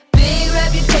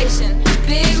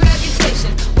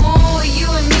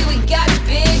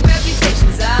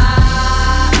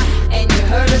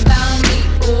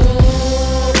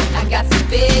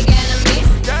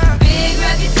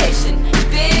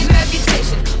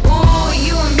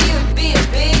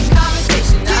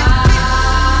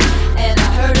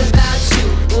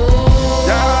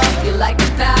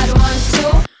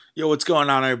What's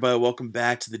going on, everybody? Welcome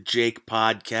back to the Jake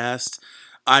Podcast.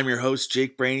 I'm your host,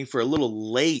 Jake Brainy, for a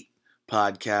little late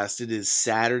podcast. It is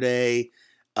Saturday,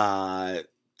 the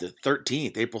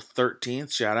 13th, April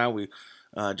 13th. Shout out. We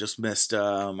just missed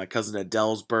my cousin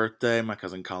Adele's birthday, my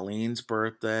cousin Colleen's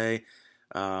birthday,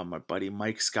 my buddy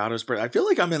Mike Scotto's birthday. I feel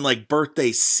like I'm in like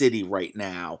birthday city right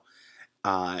now.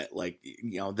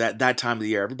 That time of the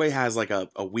year, everybody has like a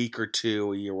week or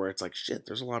two a year where it's like, shit,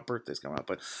 there's a lot of birthdays coming up,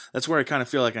 but that's where I kind of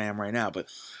feel like I am right now. But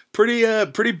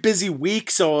pretty busy week,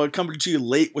 so I'm coming to you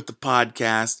late with the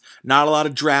podcast. Not a lot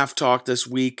of draft talk this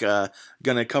week.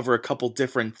 Gonna cover a couple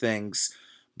different things,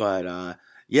 but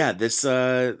this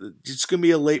it's gonna be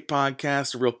a late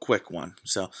podcast, a real quick one.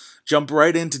 So jump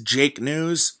right into Jake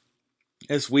news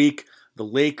this week. The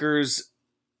Lakers,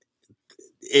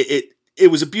 It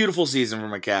was a beautiful season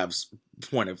from a Cavs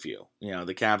point of view. You know,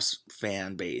 the Cavs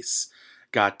fan base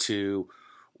got to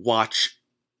watch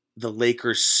the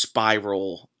Lakers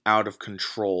spiral out of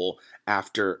control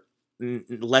after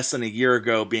less than a year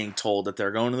ago being told that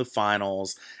they're going to the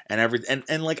finals and everything.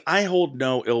 And like, I hold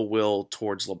no ill will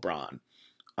towards LeBron.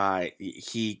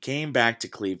 He came back to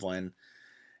Cleveland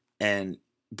and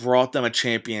brought them a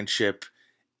championship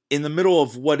in the middle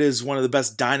of what is one of the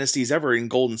best dynasties ever in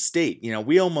Golden State. You know,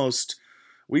 we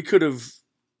could have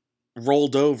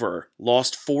rolled over,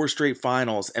 lost 4 straight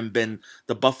finals, and been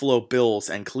the Buffalo Bills,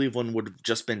 and Cleveland would have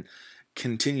just been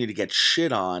continue to get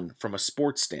shit on from a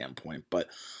sports standpoint. But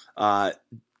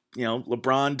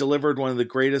LeBron delivered one of the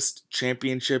greatest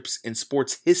championships in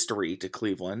sports history to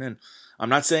Cleveland, and I'm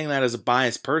not saying that as a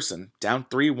biased person. Down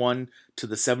 3-1 to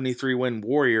the 73-win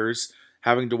Warriors,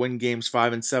 having to win games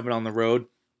 5 and 7 on the road.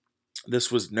 This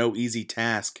was no easy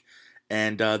task.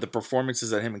 And the performances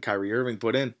that him and Kyrie Irving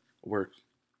put in were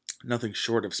nothing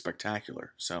short of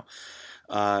spectacular. So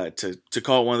to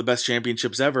call it one of the best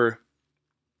championships ever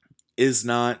is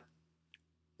not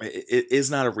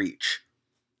a reach.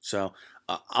 So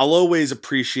I'll always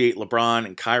appreciate LeBron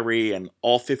and Kyrie and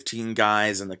all 15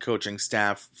 guys and the coaching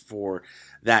staff for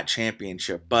that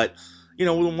championship. But you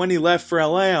know, when he left for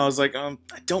LA, I was like, I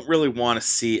don't really want to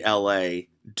see LA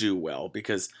do well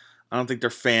because I don't think their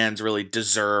fans really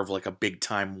deserve like a big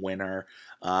time winner.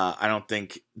 I don't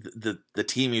think the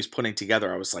team he was putting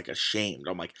together, I was like ashamed.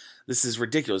 I'm like, this is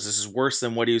ridiculous. This is worse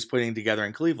than what he was putting together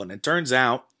in Cleveland. It turns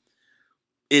out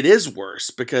it is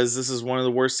worse because this is one of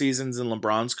the worst seasons in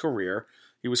LeBron's career.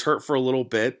 He was hurt for a little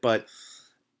bit, but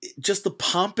just the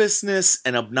pompousness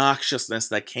and obnoxiousness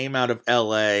that came out of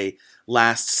LA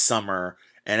last summer.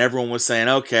 And everyone was saying,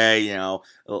 okay, you know,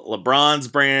 LeBron's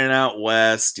bringing it out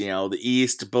west, you know, the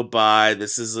East, bye-bye.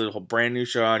 This is a whole brand new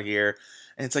show out here.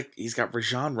 And it's like, he's got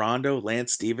Rajon Rondo,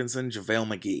 Lance Stevenson, JaVale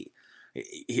McGee.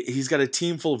 He's got a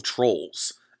team full of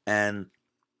trolls. And,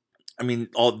 I mean,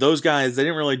 all those guys, they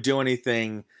didn't really do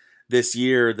anything this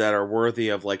year that are worthy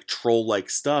of, like, troll-like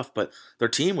stuff, but their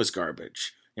team was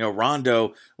garbage. You know,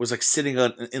 Rondo was like sitting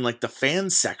in like the fan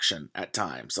section at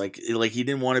times. Like he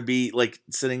didn't want to be like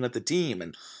sitting with the team,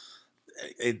 and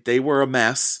they were a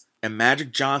mess. And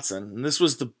Magic Johnson, and this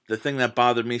was the thing that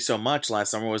bothered me so much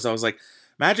last summer, was I was like,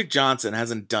 Magic Johnson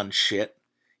hasn't done shit.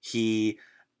 He,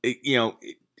 you know,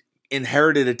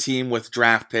 inherited a team with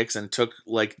draft picks and took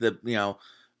like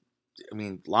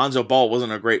Lonzo Ball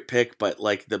wasn't a great pick, but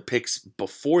like the picks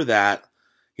before that,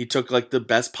 he took like the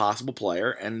best possible player,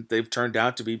 and they've turned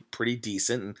out to be pretty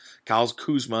decent. And Kyle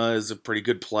Kuzma is a pretty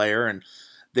good player, and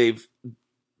they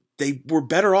were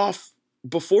better off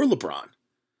before LeBron.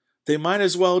 They might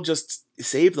as well just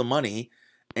save the money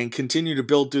and continue to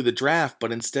build through the draft.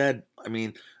 But instead, I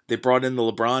mean, they brought in the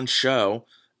LeBron show,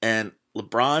 and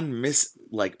LeBron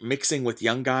mixing with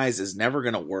young guys is never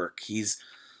going to work. You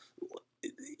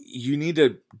need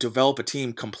to develop a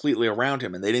team completely around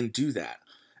him, and they didn't do that.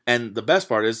 And the best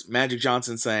part is Magic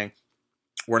Johnson saying,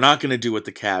 we're not going to do what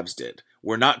the Cavs did.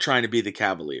 We're not trying to be the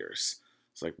Cavaliers.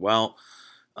 It's like, well,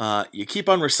 you keep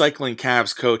on recycling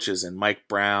Cavs coaches and Mike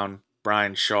Brown,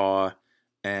 Brian Shaw,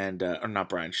 and, or not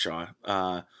Brian Shaw,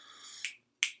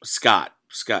 Scott,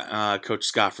 Coach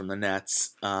Scott from the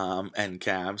Nets and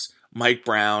Cavs, Mike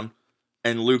Brown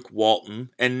and Luke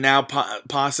Walton, and now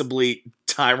possibly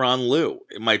Tyronn Lue.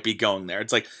 It might be going there.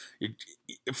 It's like,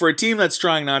 for a team that's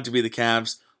trying not to be the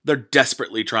Cavs, they're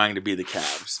desperately trying to be the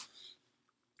Cavs.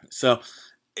 So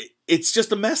it's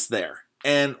just a mess there.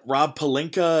 And Rob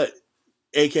Pelinka,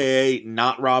 a.k.a.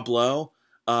 not Rob Lowe,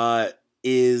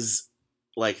 is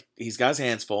like, he's got his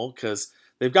hands full because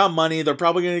they've got money. They're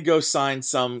probably going to go sign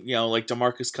some, you know, like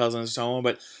DeMarcus Cousins or so on.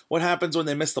 But what happens when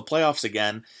they miss the playoffs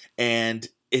again? And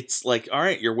it's like, all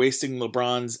right, you're wasting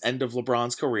end of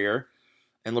LeBron's career.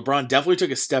 And LeBron definitely took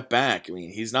a step back. I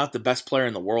mean, he's not the best player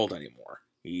in the world anymore.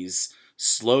 He's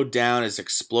slowed down. His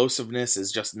explosiveness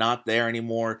is just not there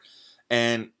anymore.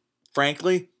 And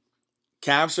frankly,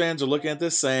 Cavs fans are looking at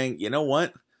this saying, you know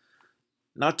what?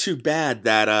 Not too bad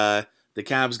that the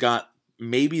Cavs got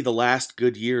maybe the last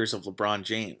good years of LeBron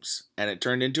James. And it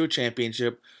turned into a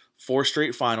championship, 4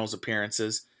 straight finals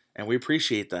appearances, and we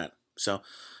appreciate that. So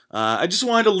I just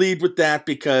wanted to lead with that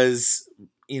because,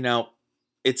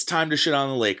 it's time to shit on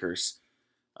the Lakers.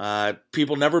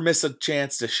 People never miss a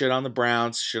chance to shit on the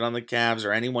Browns, shit on the Cavs,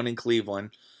 or anyone in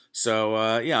Cleveland. So,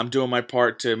 I'm doing my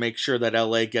part to make sure that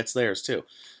LA gets theirs too.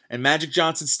 And Magic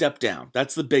Johnson stepped down.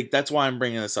 That's why I'm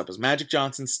bringing this up, is Magic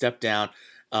Johnson stepped down,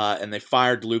 and they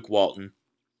fired Luke Walton.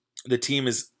 The team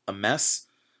is a mess.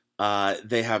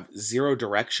 They have zero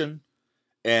direction.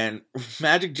 And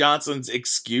Magic Johnson's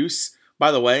excuse,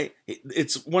 by the way,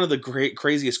 it's one of the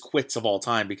craziest quits of all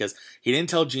time because he didn't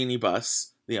tell Jeannie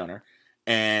Buss, the owner,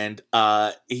 and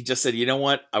he just said, you know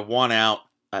what, I want out.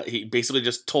 He basically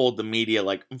just told the media,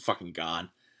 like, I'm fucking gone.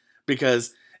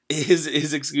 Because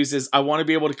his excuse is, I want to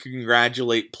be able to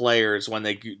congratulate players when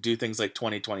they do things like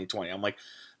 2020. I'm like,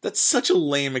 that's such a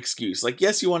lame excuse. Like,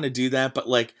 yes, you want to do that, but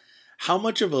like, how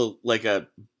much of a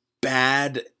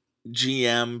bad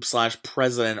GM /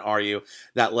 president are you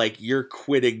that like you're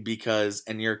quitting because,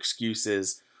 and your excuse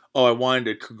is, oh, I wanted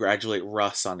to congratulate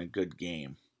Russ on a good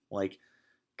game. Like,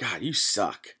 God, you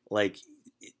suck. Like,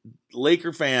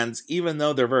 Laker fans, even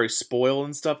though they're very spoiled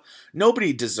and stuff,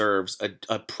 nobody deserves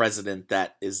a president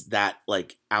that is that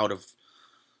like out of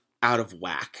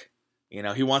whack.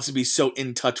 He wants to be so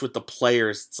in touch with the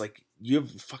players. It's like, you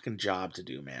have a fucking job to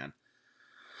do, man.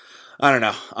 I don't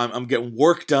know. I'm getting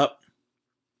worked up.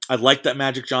 I'd like that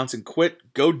Magic Johnson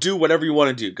quit. Go do whatever you want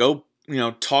to do. Go,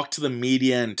 talk to the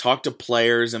media and talk to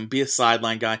players and be a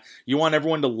sideline guy. You want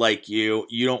everyone to like you.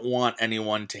 You don't want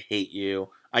anyone to hate you.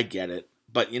 I get it.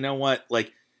 But you know what?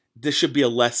 Like, this should be a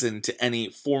lesson to any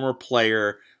former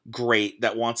player great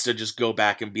that wants to just go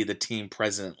back and be the team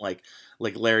president, like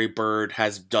Larry Bird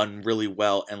has done really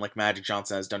well and like Magic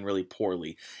Johnson has done really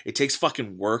poorly. It takes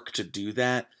fucking work to do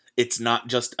that. It's not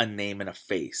just a name and a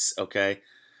face, okay?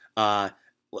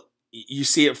 You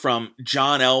see it from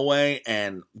John Elway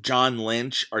and John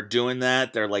Lynch are doing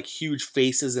that. They're like huge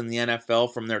faces in the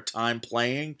NFL from their time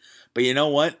playing. But you know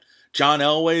what? John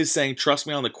Elway is saying, trust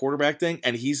me on the quarterback thing,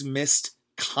 and he's missed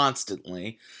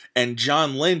constantly. And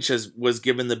John Lynch was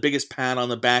given the biggest pat on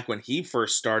the back when he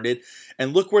first started.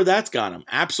 And look where that's got him.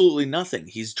 Absolutely nothing.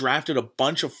 He's drafted a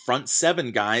bunch of front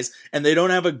seven guys, and they don't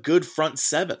have a good front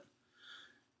seven.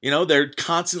 They're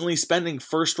constantly spending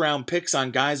first-round picks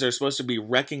on guys that are supposed to be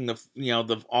wrecking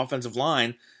the offensive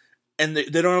line, and they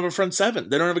don't have a front seven.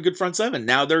 They don't have a good front seven.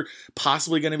 Now they're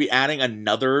possibly going to be adding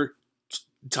another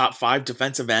top 5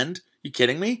 defensive end. You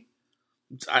kidding me?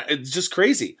 It's just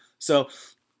crazy. So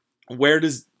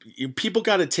people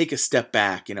got to take a step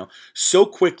back, so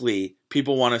quickly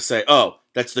people want to say, oh,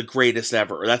 that's the greatest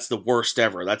ever, or that's the worst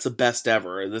ever, that's the best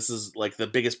ever, or this is like the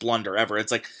biggest blunder ever.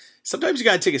 It's like, sometimes you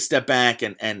got to take a step back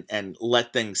and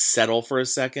let things settle for a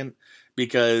second,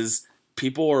 because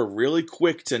people are really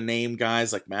quick to name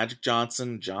guys like Magic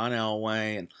Johnson, John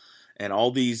Elway, and all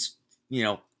these,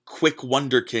 quick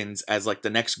wonderkins as like the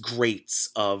next greats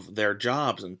of their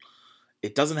jobs. And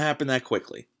it doesn't happen that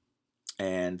quickly.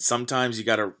 And sometimes you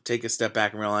got to take a step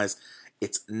back and realize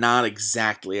it's not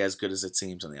exactly as good as it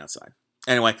seems on the outside.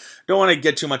 Anyway, don't want to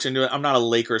get too much into it. I'm not a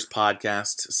Lakers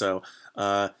podcast, so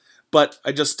but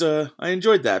I just I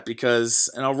enjoyed that because,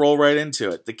 and I'll roll right into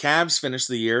it. The Cavs finished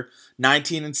the year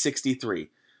 19-63,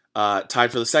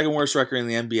 tied for the second worst record in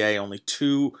the NBA, only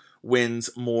 2 wins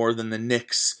more than the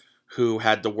Knicks, who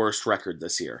had the worst record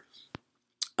this year.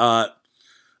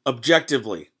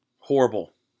 Objectively,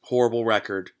 horrible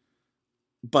record.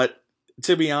 But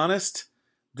to be honest,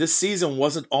 this season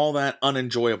wasn't all that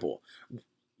unenjoyable.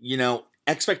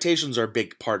 Expectations are a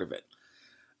big part of it.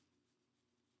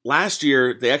 Last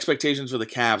year, the expectations for the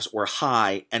Cavs were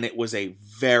high, and it was a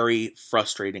very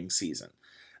frustrating season.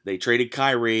 They traded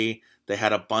Kyrie. They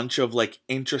had a bunch of like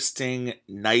interesting,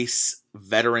 nice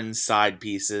veteran side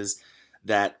pieces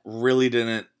that really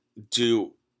didn't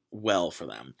do well for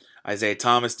them. Isaiah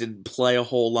Thomas didn't play a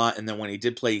whole lot, and then when he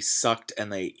did play, he sucked,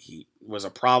 and he was a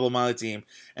problem on the team,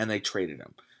 and they traded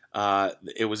him.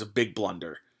 It was a big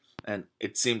blunder, and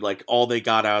it seemed like all they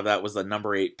got out of that was the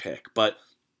number 8 pick. But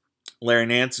Larry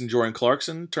Nance and Jordan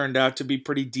Clarkson turned out to be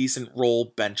pretty decent role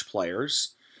bench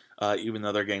players, even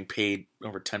though they're getting paid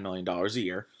over $10 million a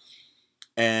year.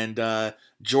 And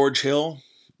George Hill,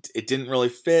 it didn't really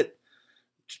fit.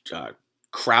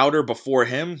 Crowder before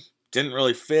him didn't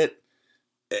really fit.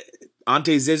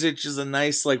 Ante Zizic is a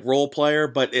nice like role player,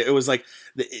 but it was like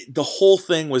the whole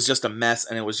thing was just a mess,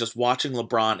 and it was just watching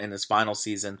LeBron in his final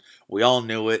season. We all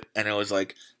knew it, and it was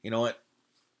like, you know what?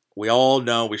 We all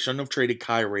know we shouldn't have traded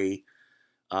Kyrie.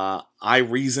 I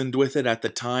reasoned with it at the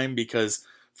time because,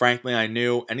 frankly, I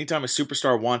knew anytime a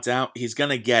superstar wants out, he's going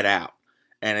to get out.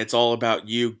 And it's all about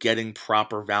you getting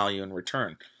proper value in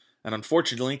return. And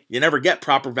unfortunately, you never get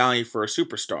proper value for a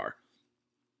superstar.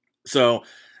 So,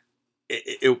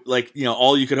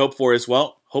 all you could hope for is,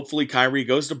 well, hopefully Kyrie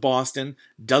goes to Boston,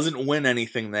 doesn't win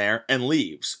anything there, and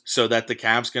leaves so that the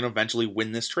Cavs can eventually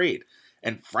win this trade.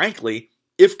 And frankly,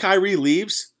 if Kyrie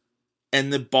leaves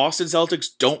and the Boston Celtics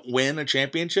don't win a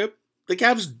championship, the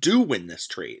Cavs do win this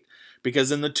trade.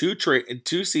 Because in the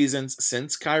two seasons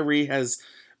since Kyrie has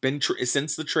been,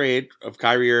 since the trade of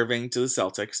Kyrie Irving to the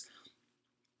Celtics,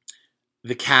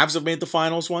 the Cavs have made the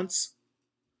finals once.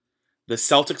 The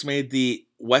Celtics made the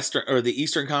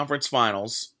Eastern Conference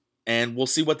Finals, and we'll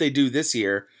see what they do this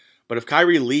year. But if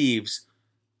Kyrie leaves,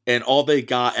 and all they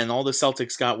got, and all the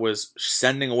Celtics got was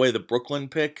sending away the Brooklyn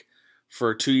pick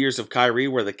for 2 years of Kyrie,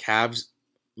 where the Cavs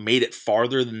made it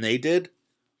farther than they did,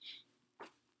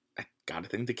 I gotta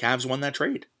think the Cavs won that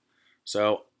trade.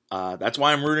 So that's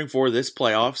why I'm rooting for this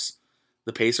playoffs,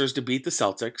 the Pacers to beat the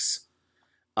Celtics.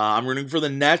 I'm rooting for the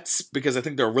Nets because I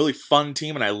think they're a really fun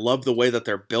team, and I love the way that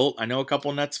they're built. I know a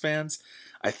couple Nets fans.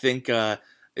 I think they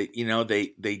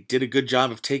did a good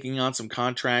job of taking on some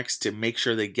contracts to make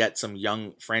sure they get some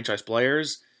young franchise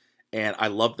players, and I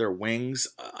love their wings.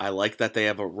 I like that they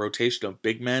have a rotation of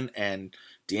big men and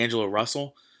D'Angelo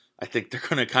Russell. I think they're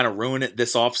going to kind of ruin it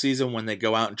this offseason when they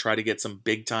go out and try to get some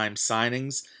big-time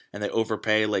signings, and they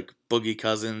overpay like Boogie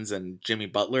Cousins and Jimmy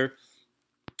Butler.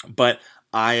 But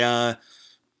I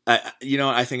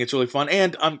think it's really fun,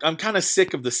 and I'm kind of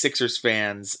sick of the Sixers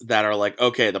fans that are like,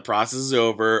 okay, the process is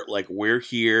over, like we're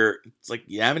here. It's like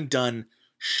you haven't done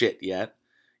shit yet.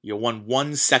 You won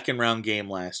 1 second-round game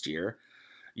last year.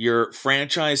 Your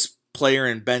franchise player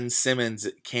in Ben Simmons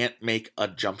can't make a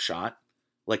jump shot,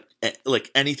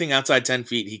 like anything outside 10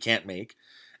 feet he can't make,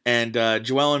 and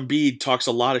Joel Embiid talks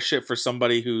a lot of shit for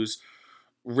somebody who's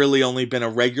really only been a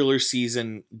regular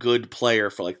season good player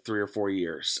for like 3 or 4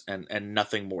 years and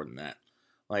nothing more than that.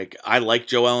 Like, I like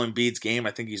Joel Embiid's game.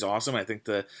 I think he's awesome. I think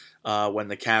when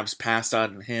the Cavs passed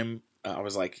on him, I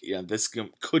was like, yeah, this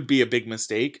could be a big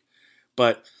mistake,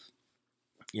 but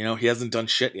he hasn't done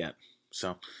shit yet.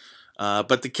 So,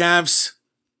 but the Cavs,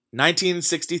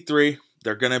 1963,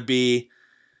 they're going to be,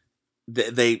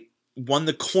 they won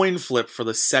the coin flip for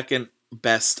the second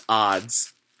best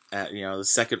odds, the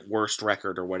second worst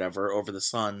record or whatever over the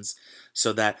Suns,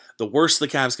 so that the worst the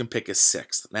Cavs can pick is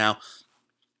 6th. Now,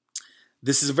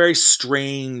 this is a very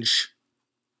strange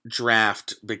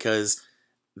draft because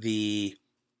the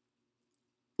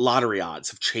lottery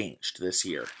odds have changed this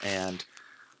year, and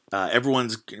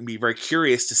everyone's going to be very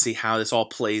curious to see how this all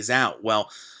plays out. Well,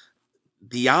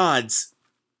 the odds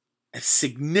have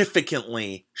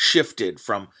significantly shifted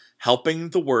from helping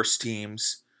the worst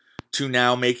teams to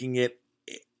now making it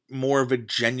more of a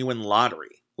genuine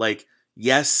lottery. Like,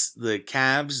 yes, the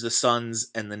Cavs, the Suns,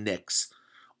 and the Knicks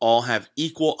all have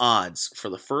equal odds for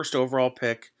the first overall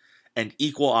pick and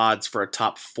equal odds for a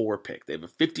top 4 pick. They have a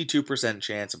 52%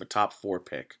 chance of a top 4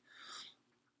 pick.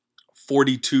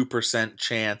 42%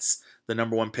 chance the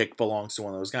number 1 pick belongs to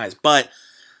one of those guys. But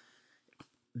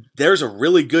there's a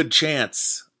really good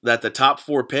chance that the top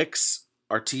 4 picks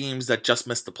are teams that just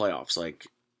missed the playoffs. Like,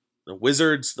 the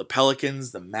Wizards, the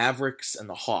Pelicans, the Mavericks, and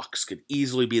the Hawks could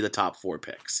easily be the top 4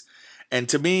 picks. And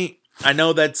to me, I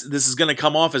know that this is going to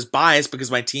come off as biased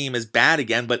because my team is bad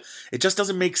again, but it just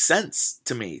doesn't make sense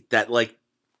to me that,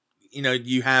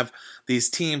 you have these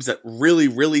teams that really,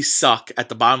 really suck at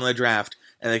the bottom of the draft,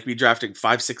 and they could be drafting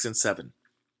 5, 6, and 7.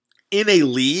 In a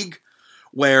league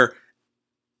where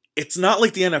it's not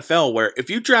like the NFL, where if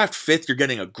you draft 5th, you're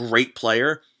getting a great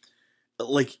player.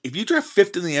 Like, if you draft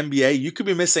 5th in the NBA, you could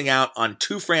be missing out on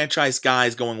 2 franchise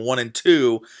guys going 1 and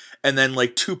 2, and then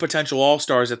 2 potential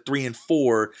all-stars at 3 and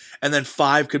 4, and then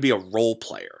 5 could be a role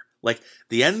player. Like,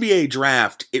 the NBA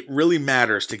draft, it really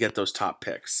matters to get those top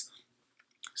picks.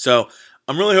 So,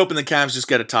 I'm really hoping the Cavs just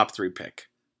get a top 3 pick.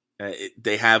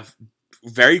 They have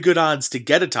very good odds to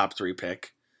get a top 3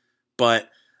 pick, but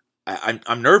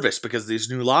I'm nervous because of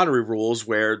these new lottery rules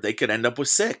where they could end up with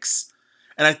 6.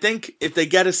 And I think if they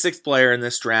get a 6th player in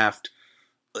this draft,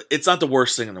 it's not the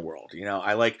worst thing in the world.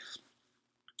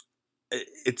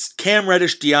 It's Cam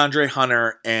Reddish, DeAndre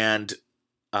Hunter, and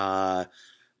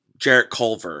Jarrett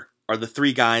Culver are the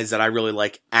 3 guys that I really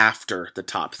like after the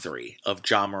top 3 of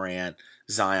Ja Morant,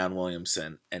 Zion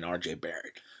Williamson, and RJ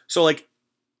Barrett. So,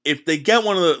 if they get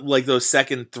one of the like those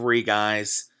second three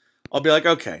guys, I'll be like,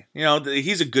 okay,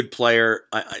 he's a good player.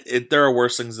 There are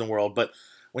worse things in the world, but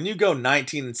when you go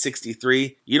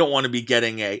 19-63, you don't want to be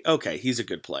getting okay, he's a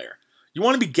good player. You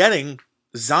want to be getting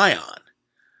Zion.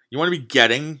 You want to be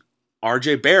getting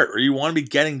R.J. Barrett, or you want to be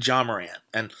getting Ja Morant.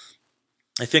 And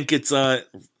I think it's I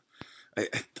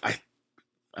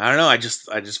don't know. I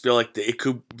just feel like it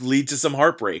could lead to some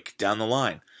heartbreak down the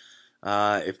line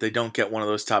if they don't get one of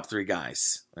those top three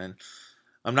guys. And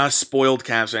I'm not a spoiled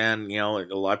Cavs fan.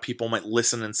 A lot of people might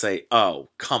listen and say, "Oh,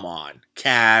 come on,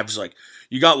 Cavs! Like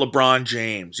you got LeBron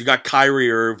James, you got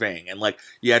Kyrie Irving, and like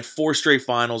you had 4 straight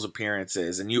Finals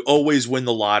appearances, and you always win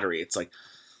the lottery." It's like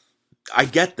I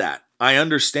get that. I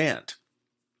understand.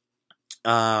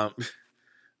 Like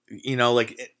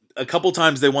a couple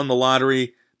times they won the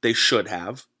lottery, they should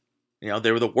have.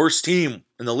 They were the worst team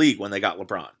in the league when they got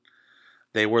LeBron.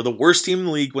 They were the worst team in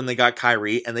the league when they got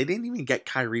Kyrie, and they didn't even get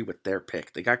Kyrie with their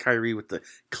pick. They got Kyrie with the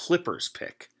Clippers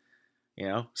pick.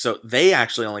 So they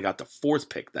actually only got the 4th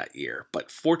pick that year.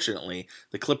 But fortunately,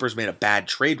 the Clippers made a bad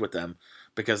trade with them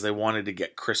because they wanted to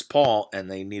get Chris Paul and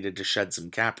they needed to shed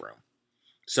some cap room.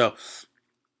 So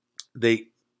they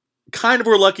kind of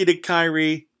were lucky to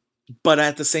Kyrie, but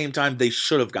at the same time, they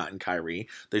should have gotten Kyrie.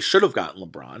 They should have gotten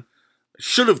LeBron.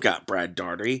 Should have got Brad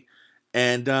Daugherty.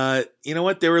 And you know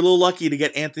what? They were a little lucky to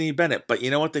get Anthony Bennett. But you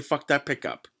know what? They fucked that pick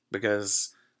up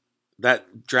because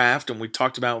that draft, and we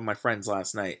talked about it with my friends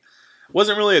last night,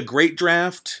 wasn't really a great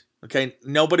draft. Okay,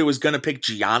 nobody was going to pick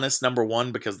Giannis number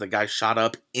 1 because the guy shot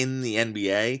up in the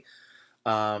NBA.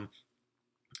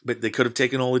 But they could have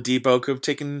taken Oladipo, could have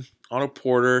taken Otto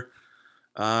Porter.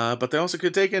 But they also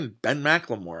could have taken Ben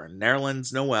McLemore,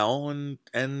 Nerlens Noel,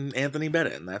 and Anthony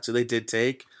Bennett. And that's who they did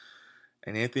take.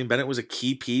 And Anthony Bennett was a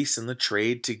key piece in the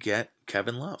trade to get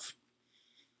Kevin Love.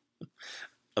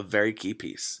 A very key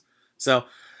piece. So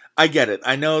I get it.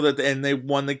 I know that, and they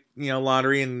won the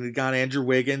lottery and they got Andrew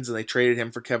Wiggins and they traded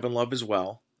him for Kevin Love as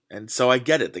well. And so I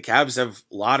get it. The Cavs have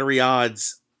lottery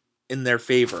odds in their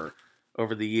favor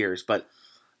over the years, but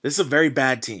this is a very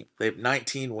bad team. They have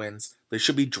 19 wins. They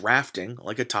should be drafting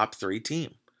like a top 3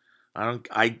 team. I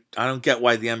don't get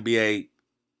why the NBA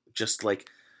just like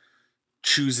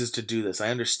chooses to do this. I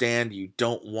understand you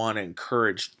don't want to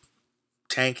encourage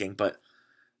tanking, but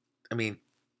I mean,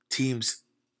 teams,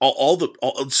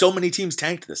 so many teams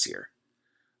tanked this year.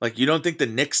 Like, you don't think the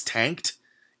Knicks tanked,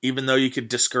 even though you could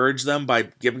discourage them by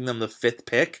giving them the 5th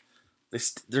pick?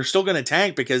 They're still going to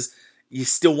tank because you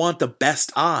still want the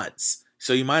best odds.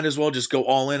 So you might as well just go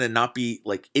all in and not be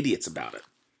like idiots about it.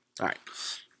 All right,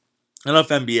 enough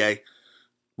NBA.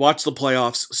 Watch the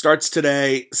playoffs. Starts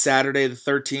today, Saturday the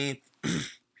 13th.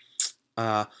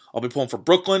 I'll be pulling for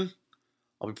Brooklyn.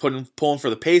 I'll be pulling for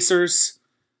the Pacers.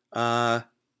 I'll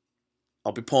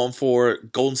be pulling for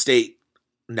Golden State.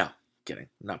 No, kidding.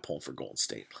 I'm not pulling for Golden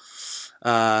State.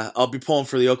 I'll be pulling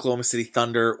for the Oklahoma City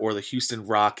Thunder or the Houston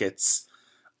Rockets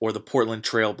or the Portland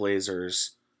Trail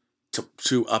Blazers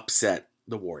to upset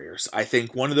the Warriors. I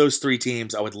think one of those 3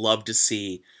 teams I would love to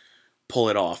see pull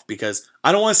it off because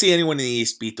I don't want to see anyone in the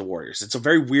East beat the Warriors. It's a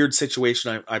very weird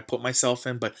situation I put myself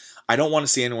in, but I don't want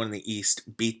to see anyone in the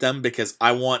East beat them because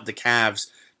I want the Cavs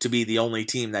to be the only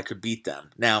team that could beat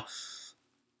them. Now,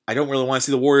 I don't really want to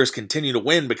see the Warriors continue to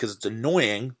win because it's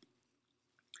annoying.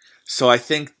 So I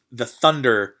think the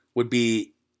Thunder would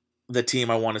be the team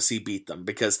I want to see beat them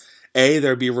because A,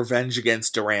 there'd be revenge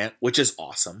against Durant, which is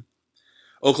awesome.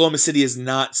 Oklahoma City is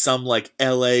not some like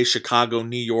LA, Chicago,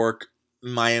 New York,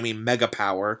 Miami mega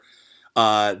power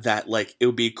that like it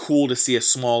would be cool to see a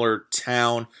smaller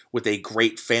town with a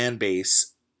great fan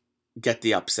base get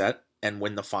the upset and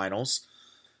win the finals.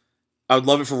 I would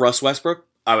love it for Russ Westbrook.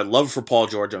 I would love it for Paul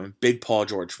George. I'm a big Paul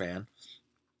George fan.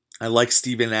 I like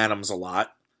Steven Adams a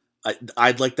lot.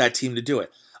 I'd like that team to do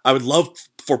it. I would love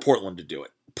for Portland to do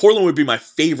it. Portland would be my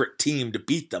favorite team to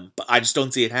beat them, but I just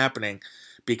don't see it happening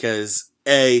because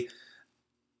A,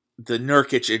 the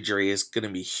Nurkic injury is going to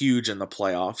be huge in the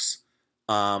playoffs.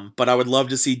 But I would love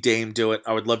to see Dame do it.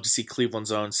 I would love to see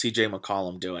Cleveland's own CJ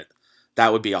McCollum do it.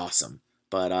 That would be awesome.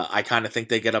 But I kind of think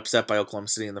they get upset by Oklahoma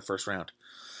City in the first round.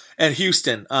 And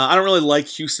Houston. I don't really like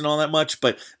Houston all that much,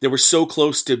 but they were so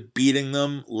close to beating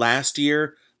them last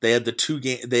year. They had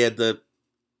the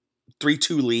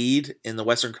 3-2 lead in the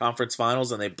Western Conference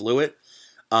Finals, and they blew it.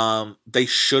 They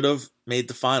should have made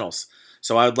the finals.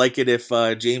 So I would like it if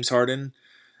James Harden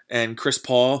and Chris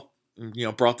Paul,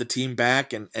 brought the team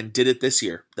back and did it this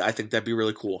year. I think that'd be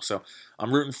really cool. So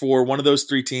I'm rooting for one of those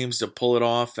 3 teams to pull it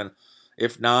off, and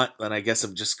if not, then I guess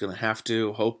I'm just gonna have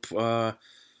to hope the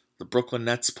Brooklyn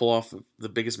Nets pull off the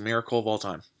biggest miracle of all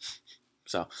time.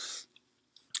 So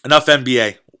enough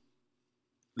NBA.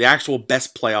 the actual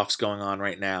best playoffs going on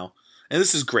right now. And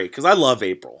this is great because I love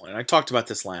April, and I talked about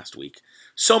this last week.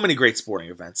 So many great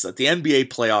sporting events. That the NBA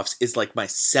playoffs is like my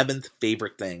 7th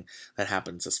favorite thing that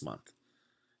happens this month.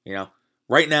 You know,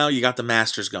 right now you got the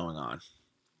Masters going on.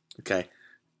 Okay,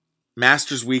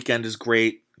 Masters weekend is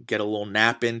great. Get a little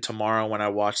nap in tomorrow when I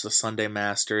watch the Sunday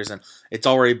Masters, and it's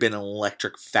already been an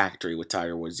electric factory with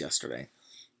Tiger Woods yesterday.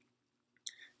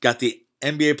 Got the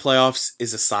NBA playoffs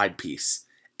is a side piece.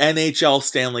 NHL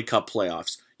Stanley Cup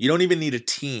playoffs. You don't even need a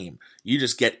team. You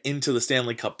just get into the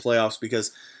Stanley Cup playoffs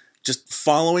because just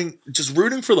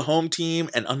rooting for the home team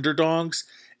and underdogs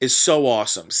is so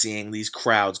awesome. Seeing these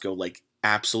crowds go like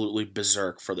absolutely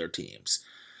berserk for their teams.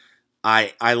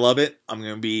 I love it. I'm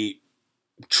going to be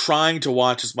trying to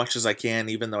watch as much as I can,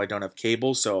 even though I don't have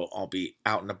cable, so I'll be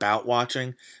out and about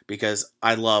watching because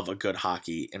I love a good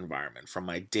hockey environment. From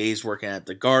my days working at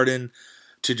the Garden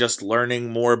to just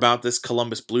learning more about this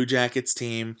Columbus Blue Jackets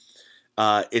team,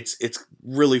 it's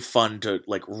really fun to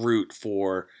like root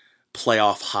for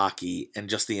playoff hockey and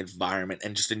just the environment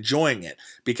and just enjoying it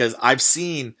because I've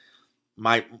seen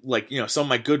some of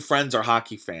my good friends are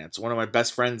hockey fans. One of my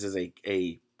best friends is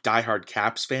a diehard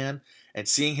Caps fan, and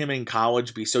seeing him in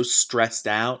college be so stressed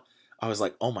out, I was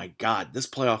like, oh my God, this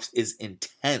playoffs is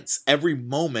intense. Every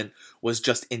moment was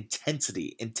just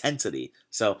intensity.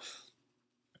 So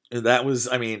that was,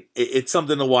 it's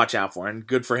something to watch out for, and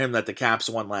good for him that the Caps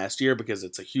won last year because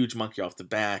it's a huge monkey off the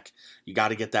back. You got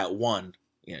to get that one.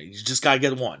 You just got to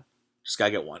get one.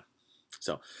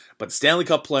 So, but the Stanley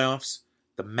Cup playoffs,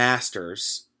 the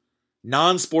Masters,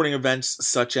 non-sporting events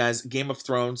such as Game of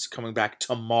Thrones coming back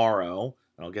tomorrow,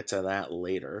 and I'll get to that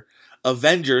later.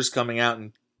 Avengers coming out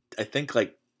in, I think,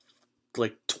 like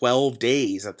 12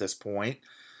 days at this point.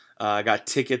 I got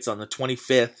tickets on the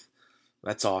 25th.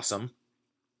 That's awesome.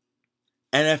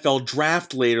 NFL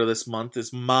Draft later this month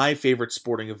is my favorite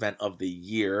sporting event of the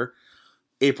year.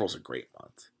 April's a great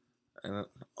month. And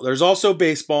there's also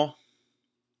baseball.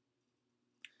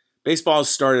 Baseball has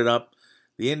started up.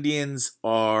 The Indians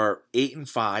are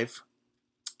 8-5.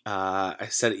 I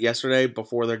said it yesterday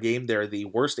before their game. They're the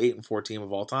worst 8-4 team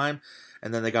of all time.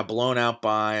 And then they got blown out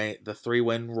by the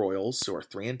 3-win Royals, who are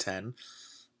 3-10.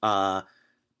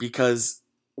 Because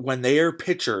when their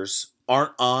pitchers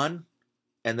aren't on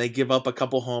and they give up a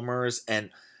couple homers, and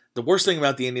the worst thing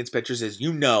about the Indians pitchers is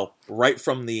right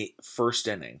from the first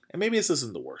inning, and maybe this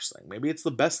isn't the worst thing, maybe it's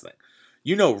the best thing,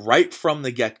 right from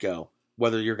the get-go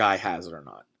whether your guy has it or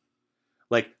not.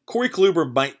 Like, Corey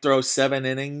Kluber might throw 7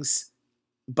 innings,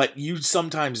 but you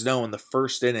sometimes know in the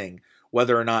first inning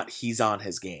whether or not he's on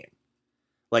his game.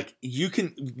 Like,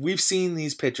 we've seen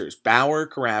these pitchers, Bauer,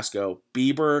 Carrasco,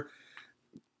 Bieber,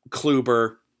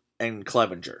 Kluber, and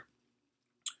Clevenger.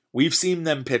 We've seen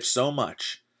them pitch so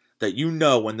much that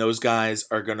when those guys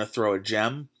are going to throw a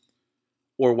gem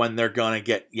or when they're going to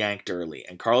get yanked early.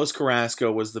 And Carlos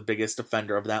Carrasco was the biggest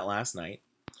offender of that last night.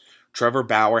 Trevor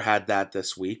Bauer had that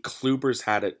this week. Kluber's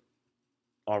had it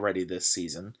already this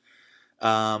season.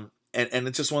 And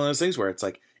it's just one of those things where it's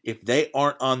like, if they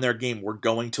aren't on their game, we're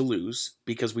going to lose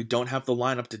because we don't have the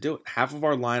lineup to do it. Half of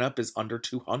our lineup is under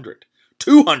 200.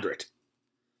 200!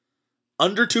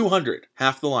 Under 200,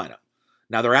 half the lineup.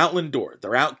 Now, they're out Lindor.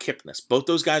 They're out Kipnis. Both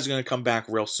those guys are going to come back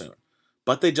real soon.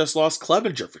 But they just lost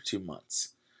Clevenger for 2 months,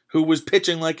 who was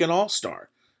pitching like an all-star.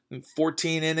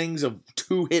 14 innings of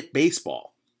 2-hit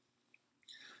baseball.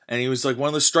 And he was like one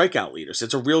of the strikeout leaders.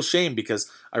 It's a real shame because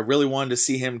I really wanted to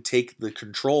see him take the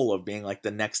control of being like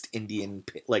the next Indian,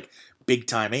 like,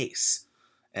 big-time ace.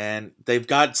 And they've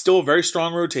got still a very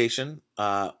strong rotation.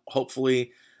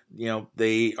 Hopefully,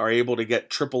 they are able to get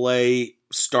AAA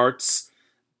starts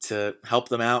to help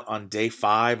them out on day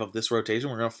 5 of this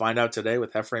rotation. We're going to find out today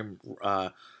with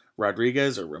Efrain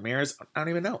Rodriguez or Ramirez. I don't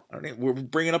even know. We're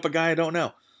bringing up a guy I don't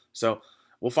know. So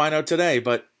we'll find out today.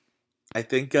 But I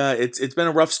think it's been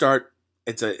a rough start.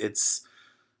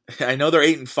 I know they're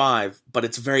 8-5, but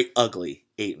it's very ugly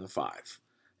 8-5,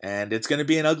 and it's going to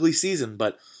be an ugly season.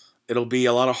 But it'll be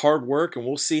a lot of hard work, and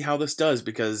we'll see how this does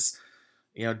because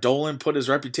Dolan put his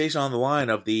reputation on the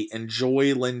line of the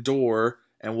enjoy Lindor.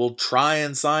 And we'll try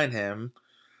and sign him.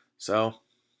 So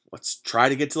let's try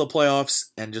to get to the playoffs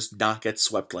and just not get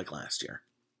swept like last year.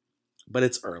 But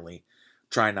it's early.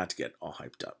 Try not to get all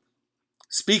hyped up.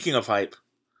 Speaking of hype,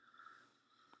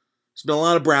 there's been a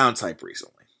lot of Browns hype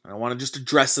recently. I want to just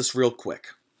address this real quick.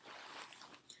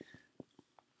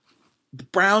 The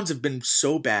Browns have been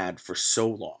so bad for so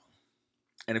long.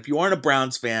 And if you aren't a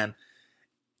Browns fan,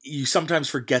 you sometimes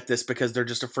forget this because they're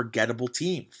just a forgettable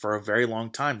team for a very long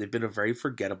time. They've been a very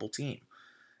forgettable team.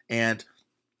 And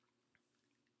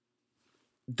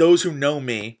those who know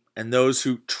me, and those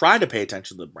who try to pay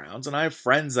attention to the Browns, and I have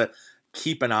friends that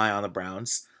keep an eye on the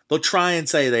Browns, they'll try and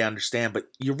say they understand, but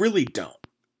you really don't.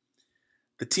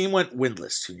 The team went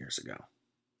winless 2 years ago.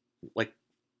 Like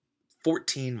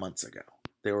 14 months ago,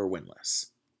 they were winless.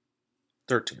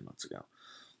 13 months ago.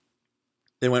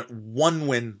 They went 1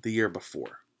 win the year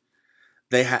before.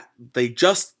 They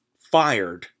just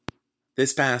fired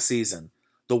this past season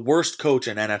the worst coach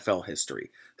in NFL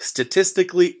history,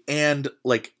 statistically and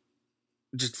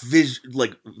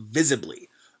visibly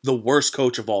the worst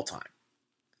coach of all time.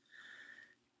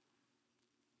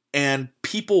 And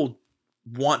people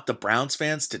want the Browns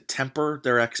fans to temper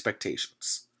their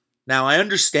expectations. Now, I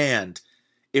understand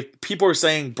if people are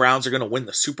saying Browns are going to win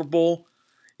the Super Bowl,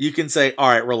 you can say, all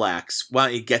right, relax. Why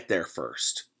don't you get there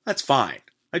first? That's fine.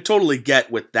 I totally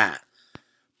get with that.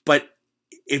 But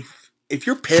if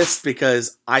you're pissed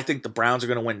because I think the Browns are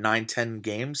going to win 9-10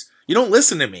 games, you don't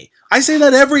listen to me. I say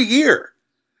that every year.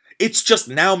 It's just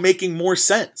now making more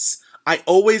sense. I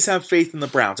always have faith in the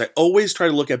Browns. I always try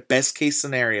to look at best case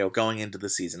scenario going into the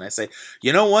season. I say,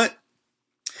 you know what?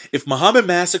 If Muhammad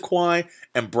Massaquoi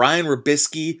and Brian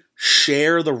Robisky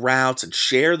share the routes and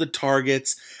share the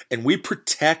targets, and we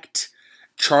protect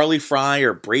Charlie Fry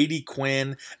or Brady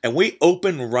Quinn, and we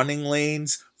open running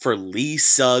lanes for Lee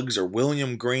Suggs or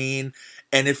William Green,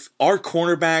 and if our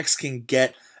cornerbacks can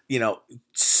get,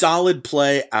 solid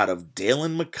play out of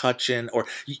Dalen McCutcheon, or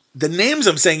the names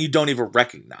I'm saying you don't even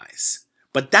recognize.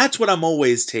 But that's what I'm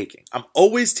always taking. I'm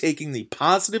always taking the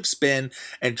positive spin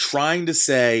and trying to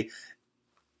say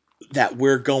that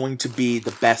we're going to be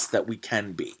the best that we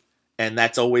can be. And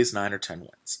that's always 9 or 10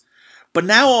 wins. But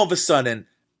now all of a sudden,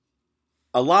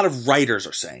 a lot of writers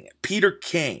are saying it. Peter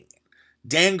King,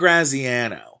 Dan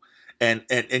Graziano, and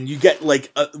you get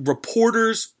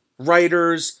reporters,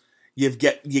 writers. You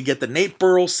get the Nate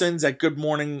Burlesons at Good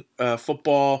Morning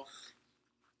Football.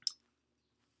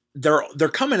 They're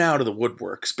coming out of the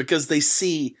woodworks because they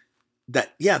see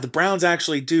that the Browns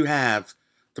actually do have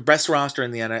the best roster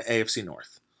in the AFC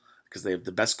North because they have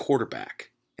the best quarterback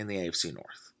in the AFC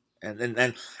North.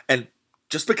 And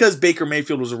just because Baker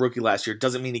Mayfield was a rookie last year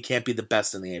doesn't mean he can't be the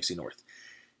best in the AFC North.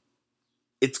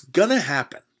 It's gonna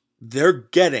happen. They're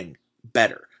getting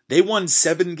better. They won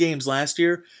 7 games last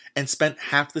year and spent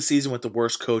half the season with the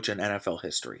worst coach in NFL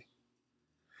history.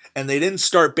 And they didn't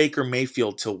start Baker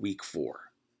Mayfield till week 4.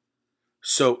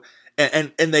 So,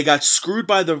 and they got screwed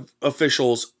by the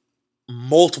officials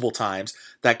multiple times.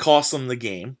 That cost them the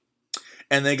game.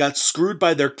 And they got screwed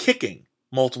by their kicking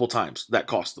multiple times. That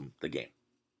cost them the game.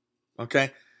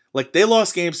 Okay? They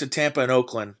lost games to Tampa and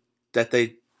Oakland that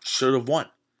they should have won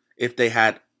if they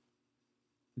had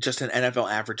just an NFL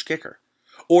average kicker.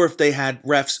 Or if they had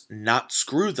refs not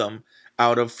screw them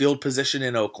out of field position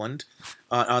in Oakland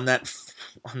on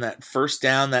that first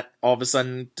down that all of a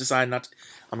sudden decided not to.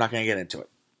 I'm not going to get into it.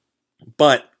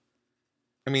 But,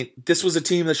 this was a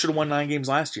team that should have won 9 games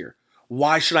last year.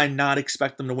 Why should I not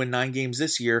expect them to win 9 games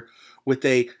this year with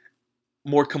a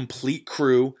more complete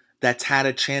crew that's had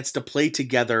a chance to play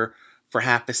together for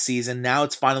half a season? Now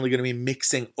it's finally going to be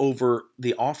mixing over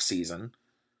the offseason.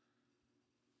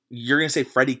 You're going to say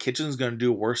Freddie Kitchens is going to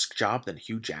do a worse job than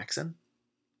Hugh Jackson?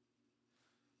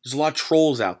 There's a lot of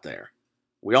trolls out there.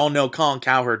 We all know Colin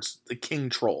Cowherd's the king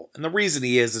troll. And the reason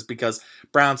he is because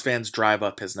Browns fans drive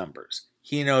up his numbers.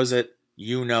 He knows it.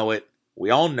 You know it. We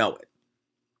all know it.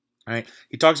 All right?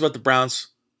 He talks about the Browns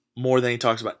more than he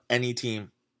talks about any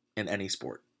team in any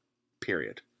sport.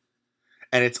 Period.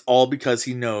 And it's all because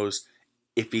he knows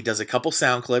if he does a couple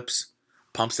sound clips,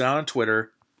 pumps it out on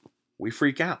Twitter, we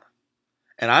freak out.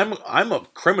 And I'm a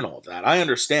criminal of that. I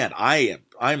understand.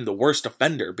 I'm the worst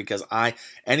offender because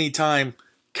anytime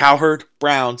Cowherd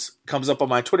Browns comes up on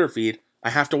my Twitter feed, I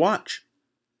have to watch.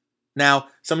 Now,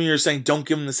 some of you are saying don't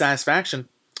give him the satisfaction.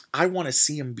 I want to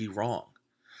see him be wrong.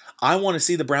 I want to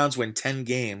see the Browns win 10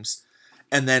 games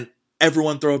and then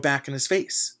everyone throw it back in his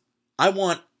face. I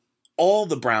want all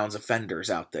the Browns offenders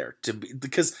out there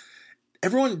because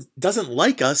everyone doesn't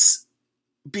like us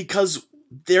because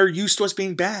they're used to us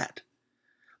being bad.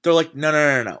 They're like,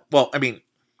 no. Well,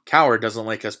 Cowherd doesn't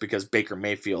like us because Baker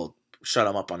Mayfield shut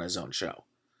him up on his own show.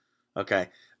 Okay?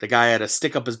 The guy had to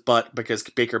stick up his butt because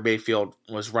Baker Mayfield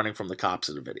was running from the cops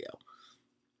in a video.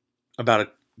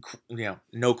 About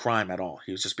no crime at all.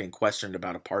 He was just being questioned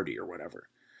about a party or whatever.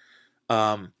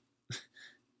 But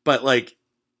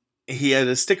he had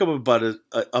to stick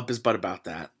up his butt about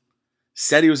that.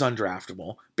 Said he was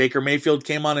undraftable. Baker Mayfield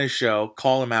came on his show,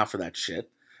 called him out for that shit,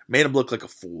 made him look like a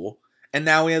fool. And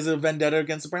now he has a vendetta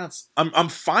against the Browns. I'm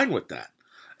fine with that.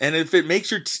 And if it makes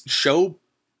your show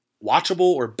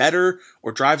watchable or better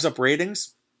or drives up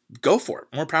ratings, go for it.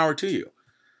 More power to you.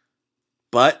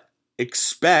 but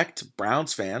expect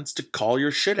Browns fans to call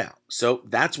your shit out. So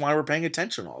that's why we're paying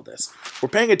attention to all this. We're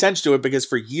paying attention to it because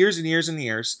for years and years and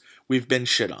years, we've been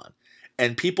shit on.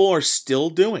 And people are still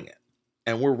doing it.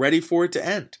 And we're ready for it to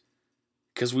end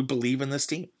because we believe in this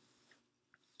team.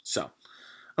 So I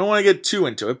don't want to get too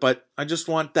into it, but I just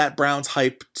want that Browns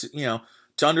hype to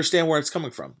understand where it's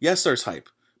coming from. Yes, there's hype.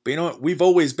 But you know what? We've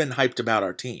always been hyped about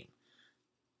our team.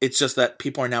 It's just that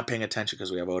people are now paying attention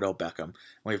because we have Odell Beckham,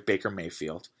 we have Baker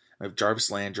Mayfield, we have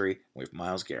Jarvis Landry, we have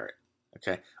Myles Garrett.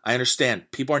 Okay, I understand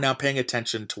people are now paying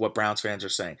attention to what Browns fans are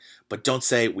saying, but don't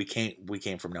say we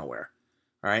came from nowhere.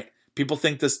 All right, people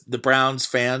think the Browns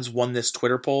fans won this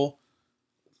Twitter poll.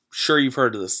 Sure, you've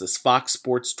heard of this Fox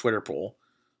Sports Twitter poll.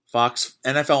 Fox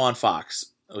NFL on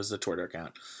Fox was the Twitter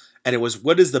account, and it was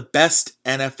what is the best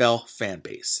NFL fan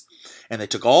base, and they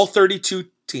took all 32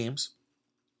 teams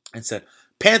and said,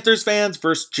 Panthers fans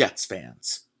versus Jets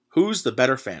fans. Who's the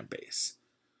better fan base?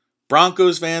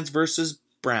 Broncos fans versus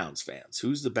Browns fans.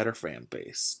 Who's the better fan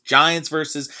base? Giants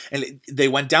versus... And they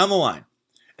went down the line.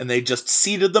 And they just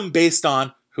seeded them based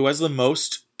on who has the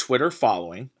most Twitter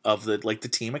following of the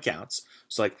team accounts.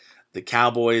 So like the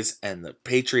Cowboys and the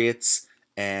Patriots.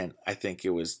 And I think it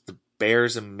was the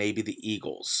Bears and maybe the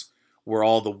Eagles were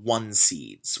all the 1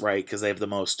 seeds, right? Because they have the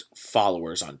most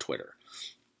followers on Twitter.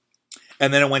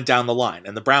 And then it went down the line.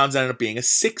 And the Browns ended up being a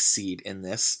 6 seed in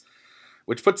this,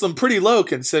 which puts them pretty low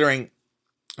considering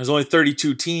there's only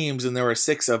 32 teams and there were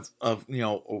 6 of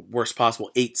worst possible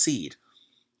 8 seed.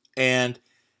 And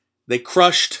they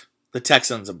crushed the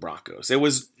Texans and Broncos. It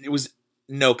was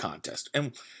no contest.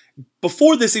 And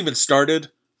before this even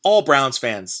started, all Browns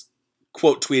fans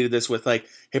quote tweeted this with like,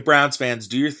 hey, Browns fans,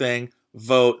 do your thing,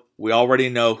 vote. We already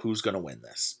know who's going to win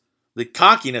this. The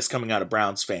cockiness coming out of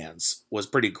Browns fans was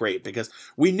pretty great because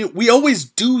we always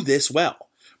do this well.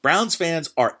 Browns fans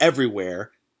are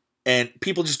everywhere and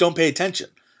people just don't pay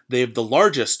attention. They have the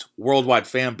largest worldwide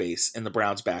fan base in the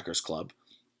Browns Backers Club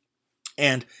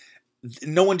and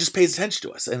no one just pays attention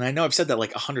to us. And I know I've said that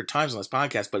like 100 times on this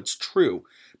podcast, but it's true.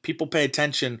 People pay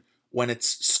attention when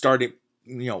it's starting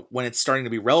to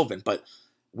be relevant, but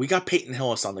we got Peyton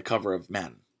Hillis on the cover of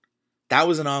Madden. That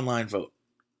was an online vote.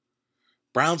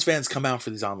 Browns fans come out for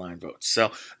these online votes.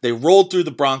 So they rolled through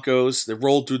the Broncos. They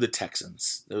rolled through the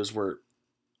Texans. Those were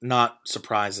not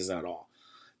surprises at all.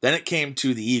 Then it came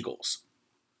to the Eagles.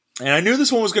 And I knew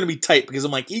this one was going to be tight because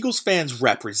I'm like, Eagles fans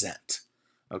represent.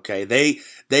 Okay,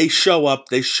 they show up,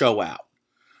 they show out.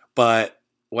 But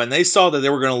when they saw that they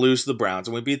were going to lose to the Browns,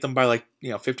 and we beat them by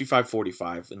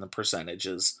 55-45 in the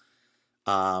percentages,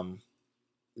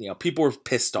 people were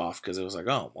pissed off because it was like,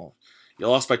 oh, well, you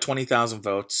lost by 20,000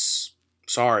 votes.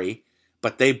 Sorry,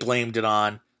 but they blamed it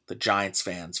on the Giants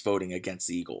fans voting against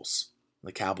the Eagles,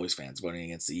 the Cowboys fans voting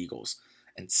against the Eagles,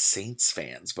 and Saints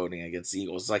fans voting against the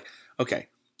Eagles. It's like, okay,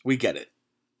 we get it.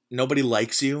 Nobody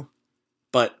likes you,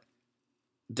 but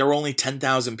there were only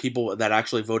 10,000 people that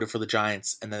actually voted for the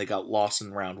Giants, and then they got lost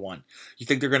in round 1. You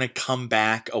think they're going to come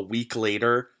back a week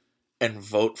later and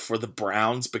vote for the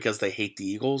Browns because they hate the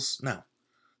Eagles? No.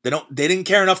 They didn't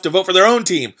care enough to vote for their own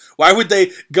team. Why would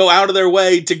they go out of their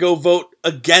way to go vote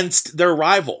against their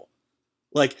rival?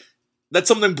 Like, that's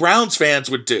something Browns fans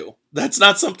would do. That's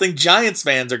not something Giants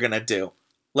fans are going to do.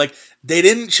 Like, they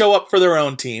didn't show up for their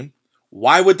own team.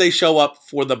 Why would they show up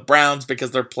for the Browns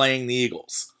because they're playing the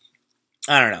Eagles?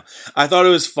 I don't know. I thought it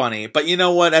was funny. But you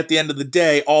know what? At the end of the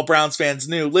day, all Browns fans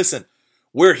knew, listen,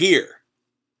 we're here.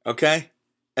 Okay?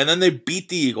 And then they beat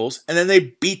the Eagles. And then they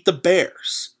beat the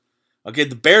Bears. Okay,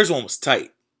 the Bears one was tight,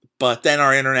 but then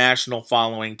our international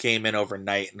following came in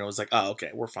overnight, and it was like, oh, okay,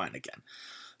 we're fine again.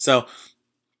 So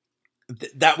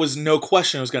that was no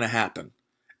question it was going to happen.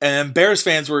 And Bears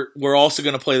fans were also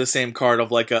going to play the same card of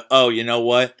like, oh, you know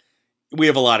what? We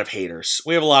have a lot of haters.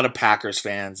 We have a lot of Packers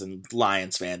fans and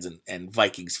Lions fans and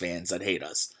Vikings fans that hate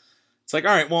us. It's like,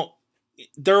 all right, well,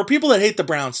 there are people that hate the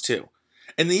Browns too.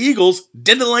 And the Eagles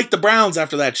didn't like the Browns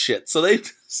after that shit.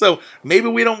 So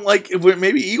maybe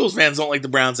maybe Eagles fans don't like the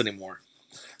Browns anymore.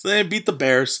 So they beat the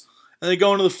Bears, and they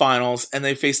go into the finals, and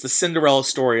they face the Cinderella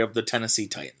story of the Tennessee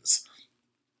Titans.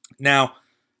 Now,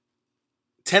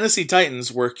 Tennessee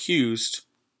Titans were accused,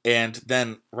 and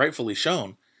then rightfully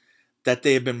shown, that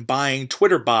they have been buying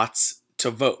Twitter bots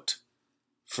to vote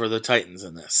for the Titans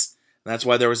in this. And that's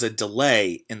why there was a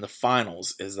delay in the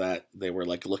finals, is that they were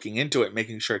looking into it,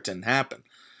 making sure it didn't happen.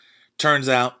 Turns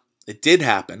out it did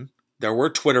happen. There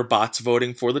were Twitter bots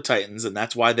voting for the Titans, and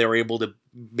that's why they were able to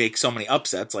make so many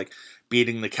upsets, like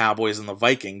beating the Cowboys and the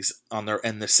Vikings and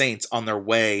the Saints on their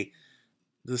way.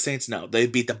 The Saints, no, they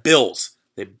beat the Bills.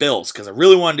 Because I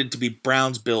really wanted it to be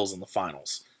Browns-Bills in the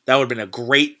finals. That would have been a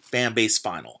great fan base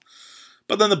final.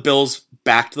 But then the Bills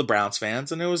backed the Browns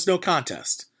fans, and it was no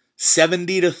contest.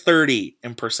 70-30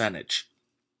 in percentage.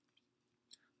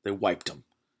 They wiped them.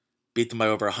 Beat them by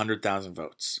over 100,000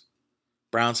 votes.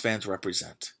 Browns fans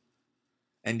represent.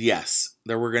 And yes,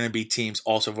 there were going to be teams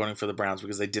also voting for the Browns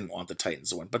because they didn't want the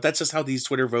Titans to win. But that's just how these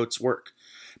Twitter votes work.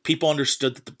 People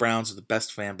understood that the Browns are the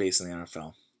best fan base in the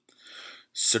NFL.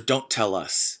 So don't tell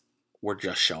us we're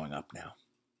just showing up now.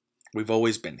 We've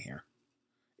always been here.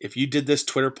 If you did this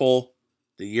Twitter poll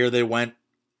the year they went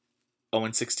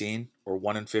 0-16 or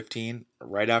 1-15, or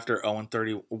right after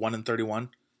 1-31,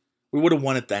 we would have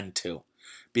won it then too.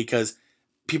 Because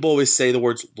people always say the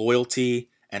words loyalty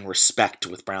and respect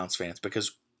with Browns fans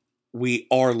because we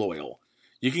are loyal.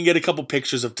 You can get a couple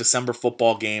pictures of December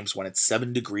football games when it's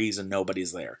 7 degrees and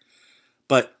nobody's there.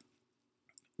 But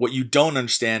what you don't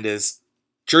understand is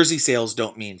jersey sales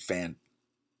don't mean fan.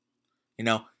 You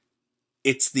know,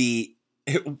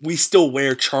 we still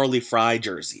wear Charlie Fry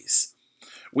jerseys.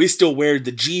 We still wear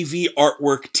the GV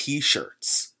artwork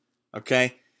t-shirts.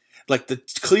 Okay? Like the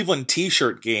Cleveland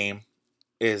t-shirt game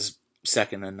is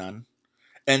second to none.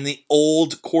 And the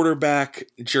old quarterback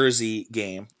jersey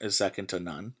game is second to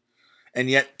none. And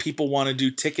yet people want to do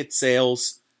ticket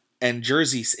sales and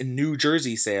jerseys and new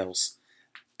jersey sales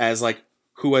as like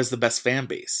who has the best fan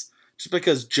base. Just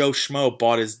because Joe Schmo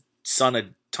bought his son a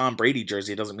Tom Brady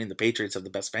jersey doesn't mean the Patriots have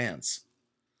the best fans.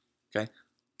 Okay?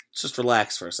 Let's just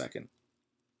relax for a second.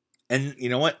 And you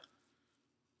know what?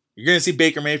 You're going to see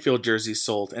Baker Mayfield jerseys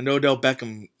sold and Odell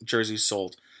Beckham jerseys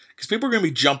sold. Because people are going to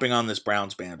be jumping on this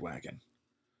Browns bandwagon.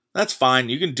 That's fine.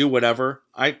 You can do whatever.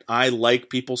 I like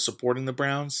people supporting the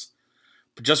Browns.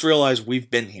 But just realize we've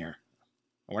been here.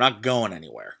 And we're not going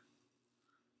anywhere.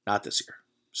 Not this year.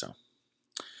 So,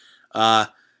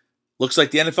 looks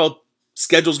like the NFL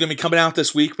schedule is going to be coming out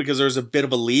this week because there's a bit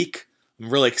of a leak. I'm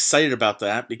really excited about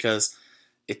that because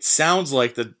it sounds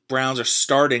like the Browns are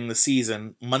starting the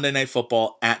season Monday Night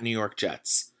Football at New York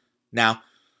Jets. Now,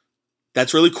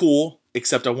 that's really cool,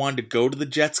 except I wanted to go to the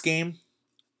Jets game,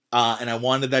 and I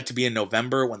wanted that to be in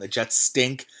November when the Jets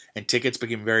stink and tickets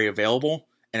became very available,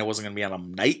 and it wasn't going to be on a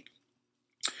night.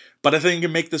 But I think I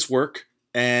can make this work,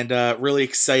 and really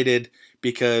excited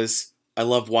because I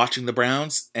love watching the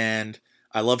Browns, and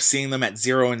I love seeing them at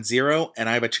 0-0, and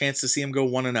I have a chance to see them go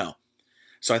 1-0.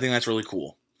 So I think that's really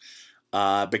cool.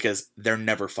 Because they're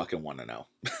never fucking 1-0.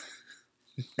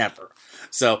 Never.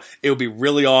 So it would be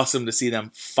really awesome to see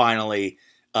them finally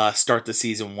start the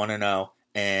season 1-0,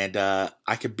 and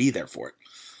I could be there for it.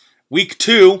 Week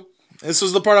 2, this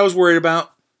was the part I was worried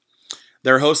about.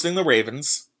 They're hosting the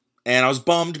Ravens, and I was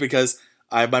bummed because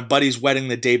I have my buddy's wedding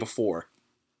the day before.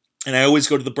 And I always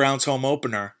go to the Browns home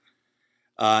opener,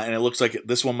 and it looks like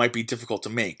this one might be difficult to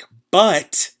make.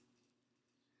 But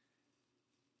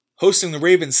hosting the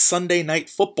Ravens Sunday Night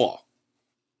Football.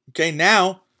 Okay,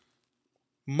 now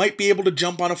might be able to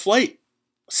jump on a flight.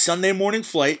 Sunday morning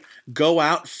flight, go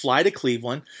out, fly to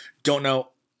Cleveland. Don't know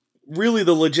really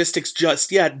the logistics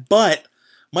just yet, but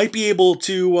might be able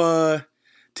to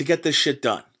get this shit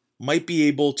done. Might be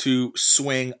able to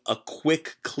swing a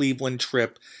quick Cleveland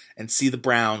trip and see the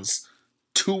Browns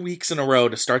 2 weeks in a row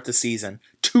to start the season,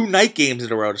 2 night games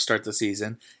in a row to start the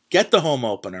season, get the home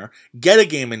opener, get a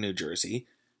game in New Jersey.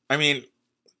 I mean,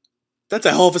 that's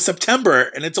a hell of a September,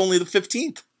 and it's only the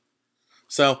 15th.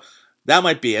 So that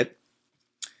might be it.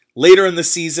 Later in the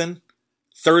season,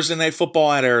 Thursday Night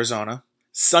Football at Arizona,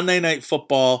 Sunday Night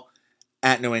Football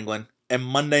at New England, and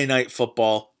Monday Night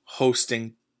Football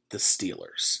hosting the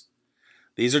Steelers.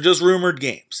 These are just rumored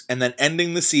games. And then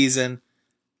ending the season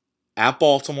at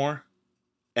Baltimore,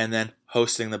 and then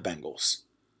hosting the Bengals.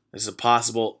 This is a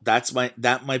possible,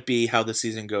 that might be how the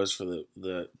season goes for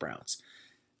the Browns.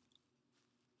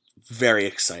 Very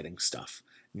exciting stuff.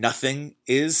 Nothing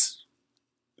is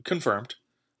confirmed.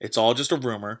 It's all just a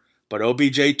rumor. But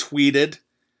OBJ tweeted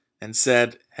and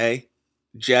said, hey,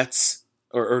 Jets,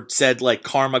 or said like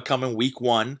karma coming week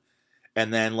 1.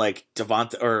 And then like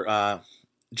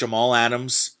Jamal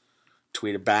Adams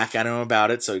tweeted back at him about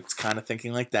it. So he's kind of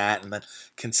thinking like that. And then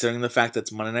considering the fact that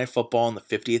it's Monday Night Football and the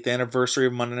 50th anniversary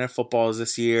of Monday Night Football is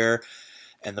this year,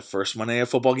 and the first Monday Night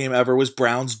Football game ever was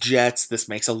Browns-Jets, this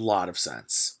makes a lot of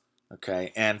sense.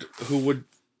 Okay, and who would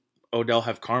Odell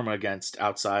have karma against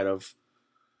outside of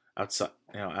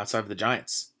the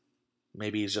Giants?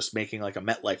 Maybe he's just making like a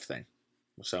MetLife thing.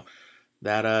 So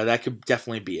that could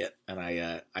definitely be it. And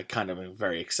I kind of am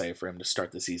very excited for him to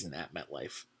start the season at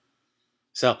MetLife.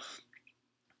 So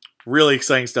really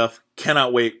exciting stuff.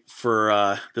 Cannot wait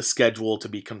for the schedule to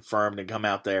be confirmed and come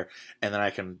out there, and then I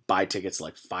can buy tickets to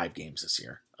like 5 games this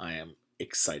year. I am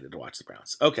excited to watch the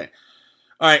Browns. Okay.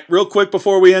 All right, real quick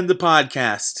before we end the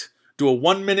podcast, do a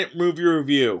 1-minute movie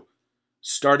review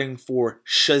starting for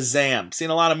Shazam.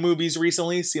 Seen a lot of movies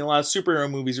recently, seen a lot of superhero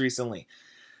movies recently.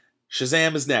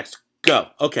 Shazam is next. Go.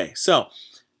 Okay, so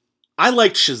I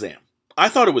liked Shazam. I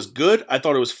thought it was good. I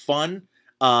thought it was fun.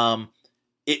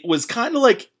 It was kind of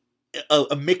like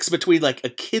a mix between like a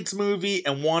kid's movie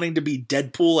and wanting to be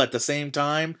Deadpool at the same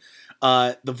time.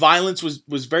 The violence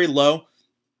was very low.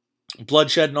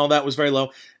 Bloodshed and all that was very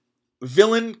low.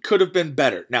 Villain could have been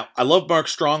better. Now, I love Mark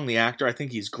Strong, the actor. I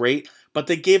think he's great. But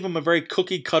they gave him a very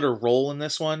cookie-cutter role in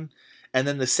this one. And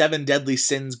then the 7 Deadly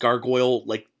Sins gargoyle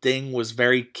like thing was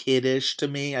very kiddish to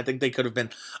me. I think they could have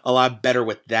been a lot better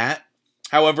with that.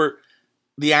 However,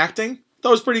 the acting, that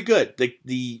was pretty good.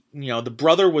 The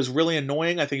brother was really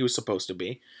annoying. I think he was supposed to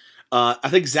be. I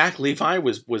think Zach Levi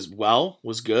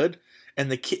was good.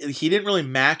 And the kid, he didn't really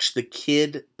match the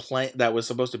kid play that was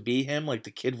supposed to be him, like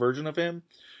the kid version of him.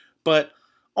 But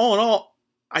all in all,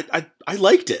 I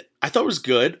liked it. I thought it was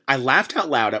good. I laughed out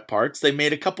loud at parts. They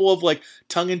made a couple of like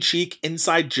tongue-in-cheek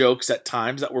inside jokes at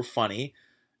times that were funny.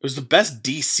 It was the best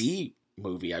DC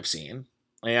movie I've seen.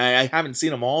 I haven't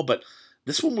seen them all, but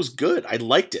this one was good. I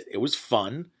liked it. It was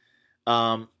fun.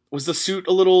 Was the suit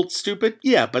a little stupid?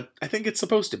 Yeah, but I think it's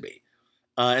supposed to be.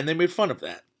 And they made fun of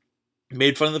that.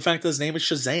 Made fun of the fact that his name is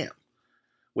Shazam.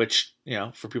 Which,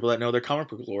 for people that know their comic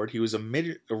book lore, he was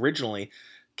originally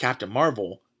Captain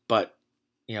Marvel, but,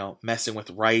 messing with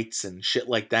rights and shit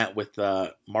like that with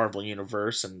the Marvel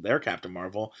Universe and their Captain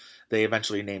Marvel, they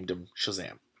eventually named him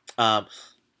Shazam.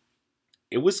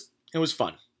 It was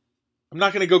fun. I'm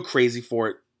not going to go crazy for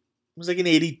it. It was like an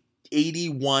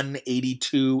 81,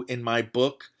 82 in my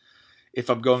book. If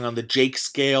I'm going on the Jake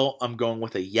scale, I'm going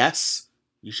with a yes.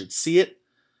 You should see it.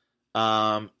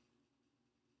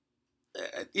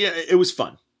 It was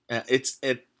fun. If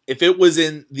it was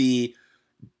in the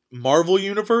Marvel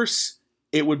Universe,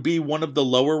 it would be one of the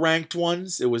lower ranked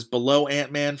ones. It was below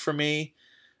Ant-Man for me,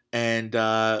 and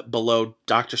below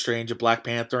Doctor Strange and Black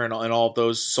Panther and all of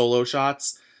those solo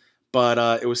shots.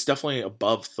 But it was definitely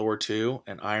above Thor 2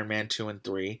 and Iron Man 2 and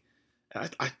 3.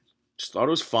 And I just thought it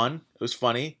was fun. It was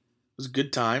funny. It was a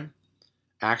good time.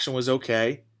 Action was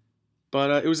okay.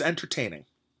 But it was entertaining.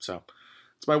 So,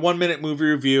 it's my 1-minute movie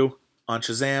review on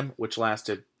Shazam, which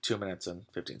lasted 2 minutes and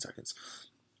 15 seconds.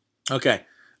 Okay.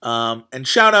 And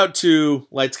shout out to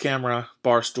Lights Camera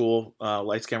Barstool,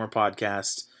 Lights Camera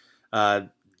Podcast.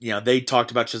 They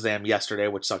talked about Shazam yesterday,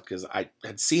 which sucked because I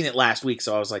had seen it last week,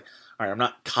 so I was like, all right, I'm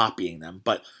not copying them.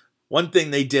 But one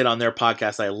thing they did on their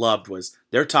podcast I loved was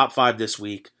their top 5 this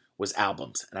week was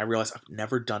albums. And I realized I've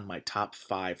never done my top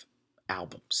 5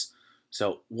 albums.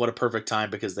 So what a perfect time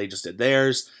because they just did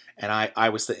theirs. And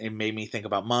it made me think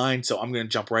about mine. So I'm going to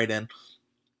jump right in.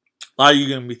 A lot of you are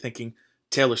going to be thinking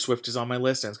Taylor Swift is on my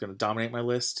list and it's going to dominate my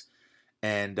list.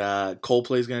 And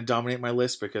Coldplay is going to dominate my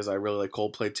list because I really like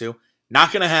Coldplay too.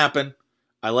 Not going to happen.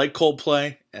 I like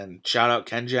Coldplay. And shout out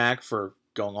Ken Jack for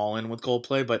going all in with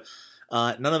Coldplay. But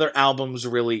none of their albums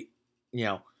really,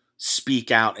 speak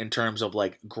out in terms of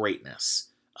like greatness.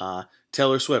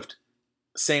 Taylor Swift,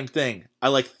 same thing. I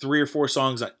like 3 or 4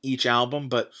 songs on each album,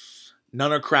 but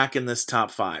none are cracking this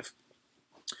top 5.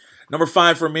 Number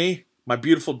 5 for me, My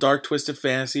Beautiful Dark Twisted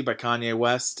Fantasy by Kanye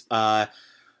West. Guys,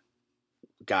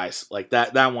 like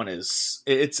that one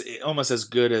it's almost as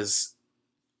good as...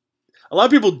 A lot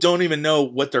of people don't even know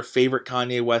what their favorite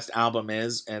Kanye West album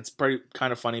is, and it's pretty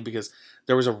kind of funny because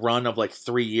there was a run of like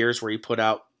 3 years where he put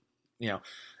out,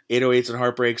 808s and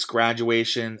Heartbreaks,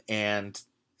 Graduation, and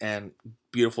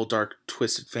Beautiful Dark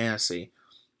Twisted Fantasy.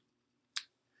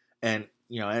 And,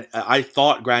 I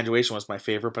thought Graduation was my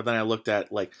favorite, but then I looked at,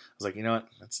 I was like, you know what?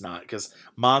 That's not. Because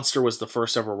Monster was the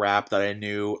first ever rap that I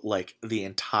knew, the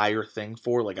entire thing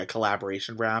for, a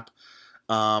collaboration rap.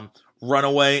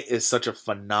 Runaway is such a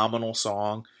phenomenal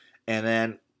song. And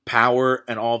then Power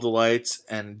and All the Lights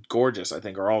and Gorgeous, I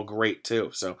think, are all great, too.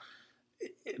 So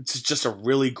it's just a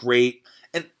really great...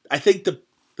 And I think the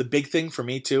big thing for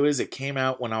me, too, is it came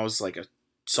out when I was, a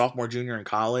sophomore, junior in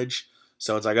college.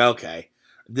 So it's like, okay,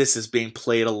 this is being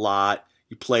played a lot.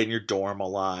 You play it in your dorm a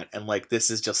lot. And, this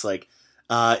is just,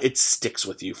 it sticks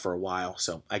with you for a while.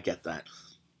 So I get that.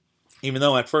 Even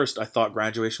though at first I thought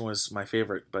Graduation was my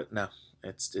favorite. But no,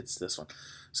 it's this one.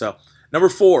 So, number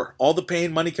 4, All the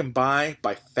Pain Money Can Buy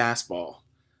by Fastball.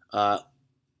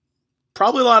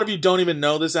 Probably a lot of you don't even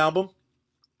know this album.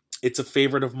 It's a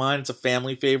favorite of mine. It's a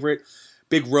family favorite.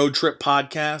 Big road trip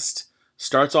podcast.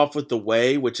 Starts off with The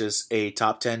Way, which is a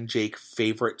top 10 Jake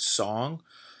favorite song.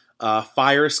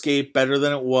 Fire Escape, Better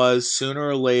Than It Was, Sooner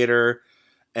or Later,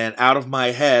 and Out of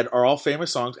My Head are all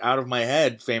famous songs. Out of My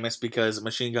Head, famous because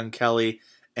Machine Gun Kelly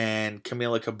and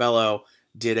Camila Cabello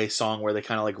did a song where they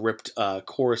kind of like ripped a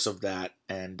chorus of that,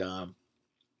 and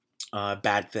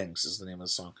Bad Things is the name of the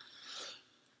song.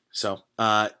 So,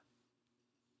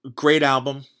 great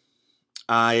album.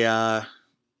 I've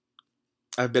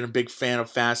been a big fan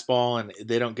of Fastball, and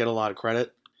they don't get a lot of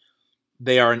credit.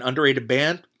 They are an underrated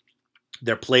band.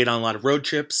 They're played on a lot of road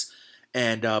trips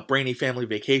and Brainy Family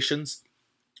Vacations.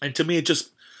 And to me,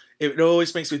 it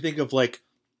always makes me think of like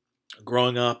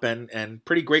growing up and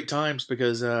pretty great times,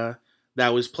 because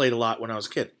that was played a lot when I was a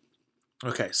kid.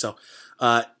 Okay, so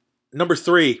number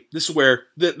 3. This is where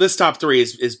this top 3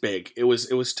 is big. It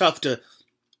was tough to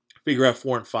figure out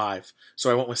 4 and 5,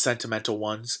 so I went with sentimental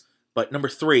ones. But number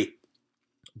 3,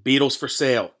 Beatles for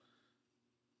Sale.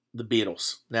 The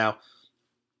Beatles. Now,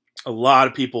 a lot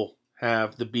of people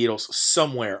have the Beatles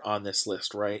somewhere on this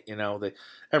list, right? You know,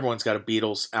 everyone's got a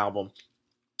Beatles album,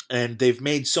 and they've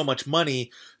made so much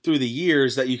money through the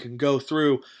years that you can go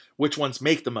through which ones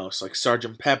make the most, like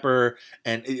Sgt. Pepper,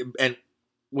 and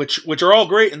which are all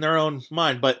great in their own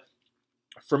mind. But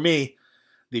for me,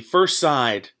 the first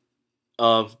side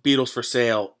of Beatles for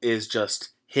Sale is just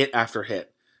hit after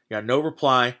hit. You got No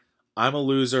Reply, I'm a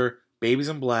Loser, Babies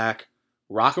in Black,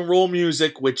 Rock and Roll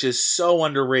Music, which is so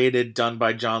underrated, done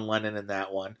by John Lennon in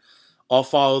that one. I'll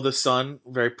Follow the Sun,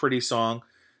 very pretty song.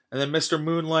 And then Mr.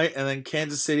 Moonlight, and then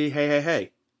Kansas City, Hey, Hey,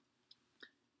 Hey.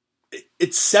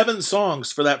 It's 7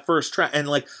 songs for that first track. And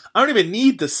like, I don't even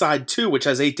need the side 2, which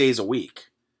has 8 days a week.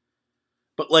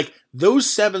 But like, those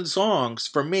 7 songs,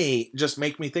 for me, just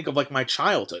make me think of like my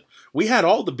childhood. We had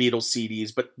all the Beatles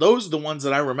CDs, but those are the ones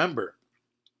that I remember.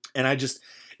 And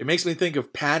it makes me think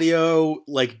of patio,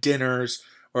 like dinners,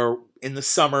 or in the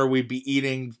summer we'd be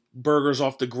eating burgers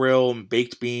off the grill and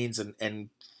baked beans and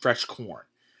fresh corn.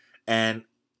 And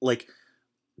like,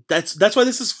 that's why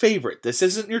this is favorite. This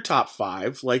isn't your top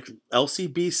 5, like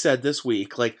LCB said this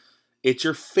week. Like, it's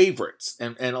your favorites,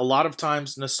 and a lot of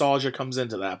times nostalgia comes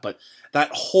into that. But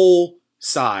that whole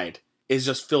side is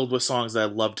just filled with songs that I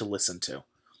love to listen to.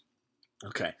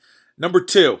 Okay, number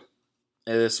 2.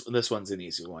 This one's an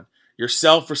easy one.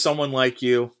 Yourself or Someone Like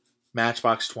You,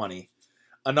 Matchbox 20.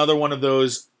 Another one of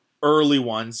those early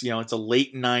ones. You know, it's a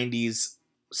late 90s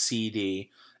CD,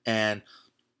 and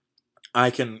I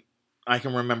can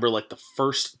remember like the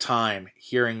first time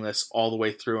hearing this all the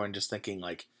way through and just thinking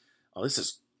like, oh,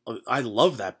 I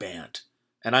love that band.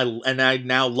 And I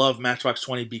now love Matchbox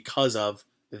 20 because of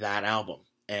that album.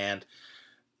 And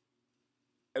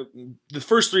the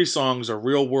first 3 songs are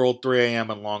Real World, 3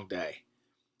 AM, and Long Day.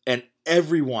 And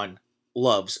everyone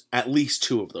loves at least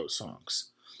 2 of those songs.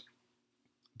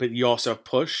 But you also have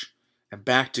Push, and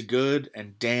Back to Good,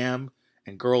 and Damn,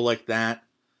 and Girl Like That.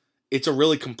 It's a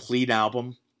really complete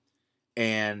album.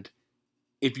 And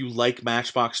if you like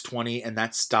Matchbox 20 and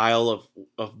that style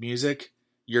of music,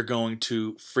 you're going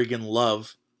to friggin'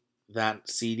 love that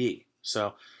CD.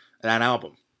 So, that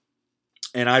album.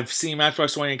 And I've seen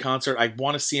Matchbox 20 in concert. I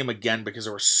want to see them again because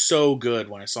they were so good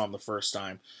when I saw them the first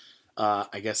time.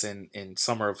 I guess in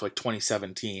summer of like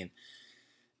 2017.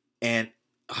 And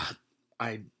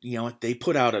they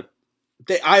put out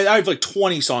I have like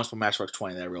 20 songs from Matchbox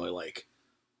 20 that I really like.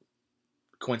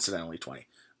 Coincidentally 20.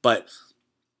 But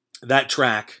that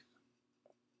track,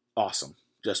 awesome.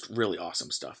 Just really awesome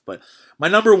stuff. But my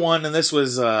number 1, and this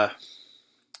is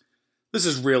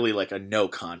really like a no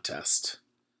contest,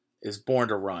 is Born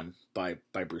to Run by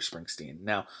Bruce Springsteen.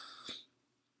 Now,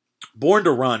 Born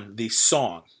to Run, the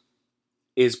song,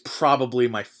 is probably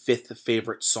my 5th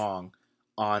favorite song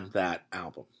on that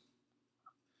album.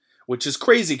 Which is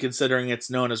crazy considering it's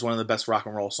known as one of the best rock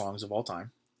and roll songs of all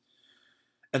time.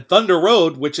 And Thunder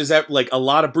Road, which is like a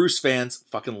lot of Bruce fans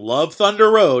fucking love Thunder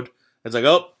Road. It's like,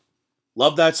 oh,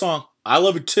 love that song. I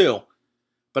love it too.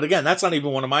 But again, that's not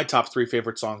even one of my top 3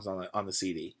 favorite songs on the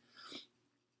CD.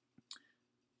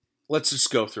 Let's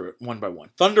just go through it one by one.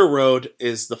 Thunder Road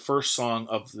is the first song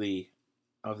of the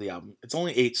album. It's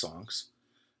only 8 songs.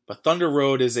 But Thunder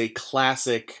Road is a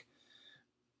classic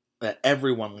that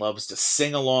everyone loves to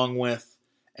sing along with.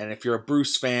 And if you're a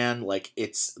Bruce fan, like,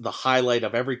 it's the highlight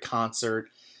of every concert.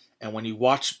 And when you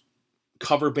watch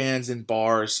cover bands in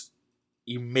bars,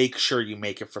 you make sure you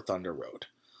make it for Thunder Road.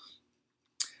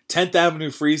 10th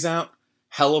Avenue Freeze Out,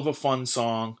 hell of a fun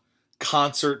song.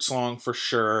 Concert song for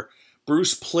sure.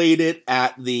 Bruce played it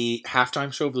at the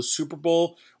halftime show of the Super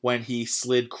Bowl when he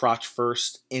slid crotch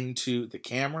first into the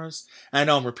cameras. And I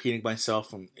know I'm repeating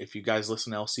myself, and if you guys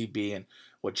listen to LCB and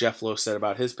what Jeff Lowe said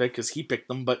about his pick, because he picked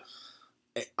them, but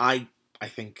I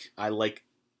think I like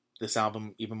this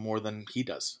album even more than he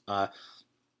does.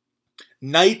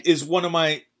 Night is one of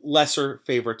my lesser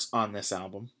favorites on this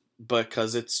album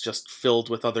because it's just filled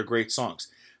with other great songs.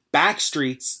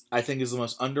 Backstreets, I think, is the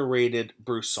most underrated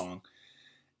Bruce song.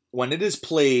 When it is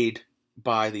played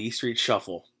by the E Street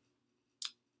Shuffle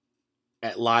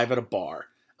live at a bar,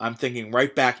 I'm thinking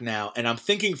right back now, and I'm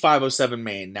thinking 507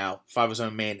 Main. Now,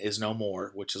 507 Main is no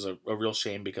more, which is a real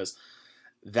shame because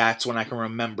that's when I can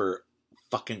remember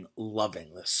fucking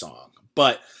loving this song.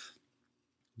 But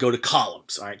go to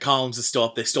Columns. All right, Columns is still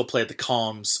up. They still play at the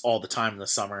Columns all the time in the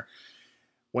summer.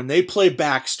 When they play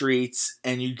Backstreets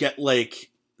and you get like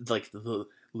the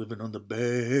living on the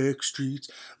back streets,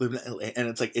 and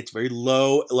it's like it's very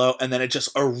low, and then it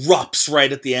just erupts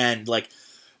right at the end. Like,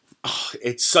 oh,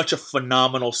 it's such a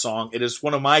phenomenal song. It is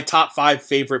one of my top 5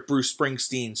 favorite Bruce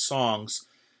Springsteen songs,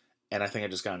 and I think I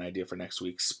just got an idea for next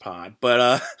week's pod.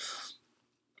 But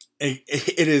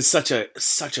it is such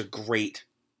a great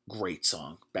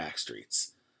song,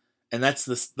 Backstreets, and that's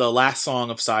the last song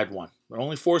of side 1. There are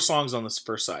only 4 songs on this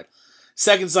first side.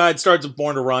 Second side starts with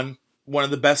Born to Run. One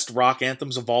of the best rock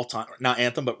anthems of all time. Not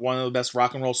anthem, but one of the best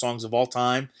rock and roll songs of all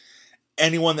time.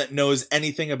 Anyone that knows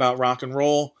anything about rock and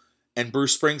roll and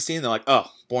Bruce Springsteen, they're like,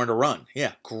 oh, Born to Run.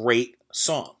 Yeah, great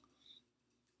song.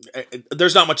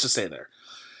 There's not much to say there.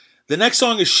 The next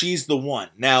song is She's the One.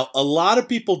 Now, a lot of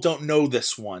people don't know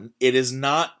this one. It is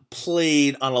not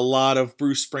played on a lot of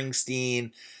Bruce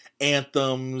Springsteen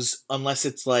anthems unless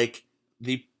it's like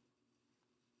the...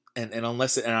 And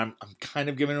unless it, and I'm kind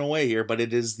of giving it away here, but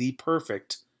it is the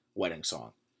perfect wedding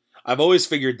song. I've always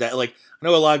figured that, like, I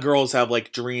know a lot of girls have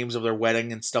like dreams of their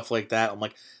wedding and stuff like that. I'm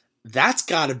like, that's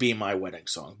got to be my wedding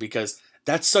song because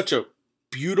that's such a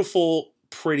beautiful,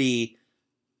 pretty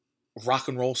rock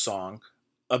and roll song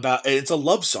it's a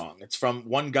love song. It's from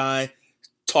one guy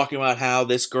talking about how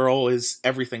this girl is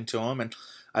everything to him, and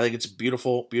I think it's a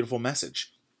beautiful, beautiful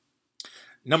message.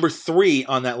 Number 3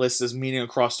 on that list is Meeting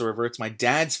Across the River. It's my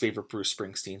dad's favorite Bruce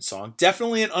Springsteen song.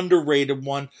 Definitely an underrated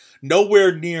one.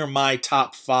 Nowhere near my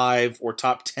top 5 or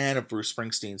top 10 of Bruce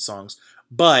Springsteen songs,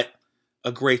 but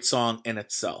a great song in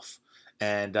itself.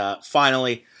 And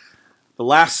finally, the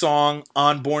last song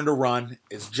on Born to Run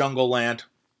is Jungle Land.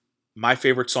 My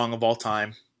favorite song of all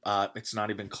time. It's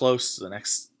not even close.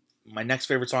 My next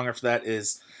favorite song after that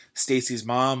is Stacy's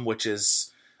Mom, which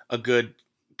is a good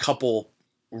couple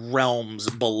realms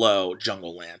below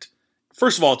Jungle Land.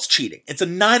 First of all, it's cheating. It's a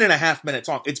 9.5-minute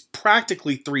song. It's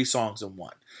practically 3 songs in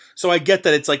one. So I get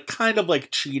that it's like kind of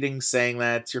like cheating saying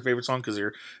that it's your favorite song because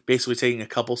you're basically taking a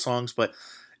couple songs, but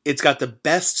it's got the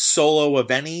best solo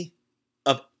of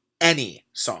any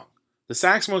song. The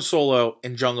saxophone solo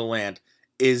in Jungle Land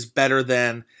is better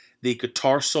than the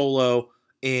guitar solo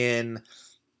in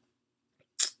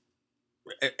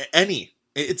any.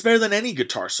 It's better than any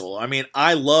guitar solo. I mean,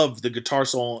 I love the guitar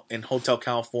solo in Hotel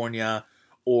California,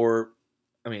 or,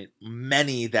 I mean,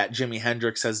 many that Jimi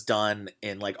Hendrix has done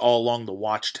in, like, All Along the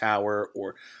Watchtower,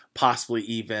 or possibly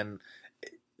even,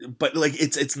 but, like,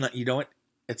 it's not, you know what?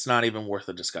 It's not even worth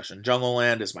a discussion. Jungle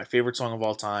Land is my favorite song of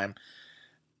all time.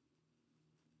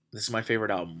 This is my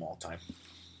favorite album of all time.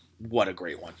 What a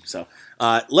great one. So,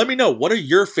 let me know, what are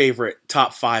your favorite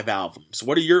top 5 albums?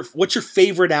 What's your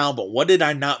favorite album? What did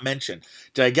I not mention?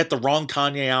 Did I get the wrong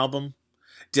Kanye album?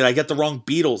 Did I get the wrong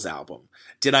Beatles album?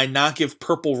 Did I not give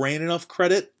Purple Rain enough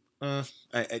credit? I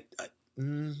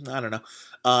don't know.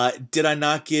 Did I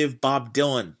not give Bob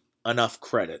Dylan enough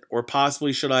credit? Or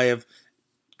possibly should I have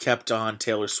kept on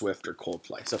Taylor Swift or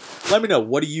Coldplay? So let me know,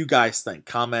 what do you guys think?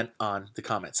 Comment on the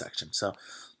comment section. So,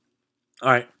 all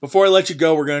right, before I let you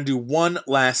go, we're going to do one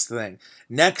last thing.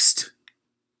 Next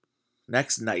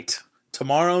night,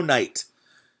 tomorrow night,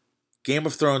 Game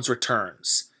of Thrones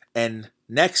returns. And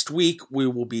next week, we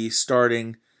will be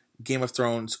starting Game of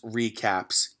Thrones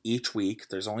recaps each week.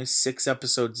 There's only 6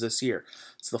 episodes this year.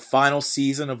 It's the final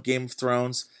season of Game of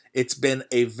Thrones. It's been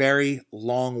a very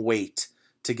long wait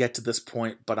to get to this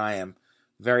point, but I am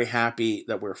very happy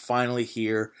that we're finally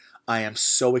here. I am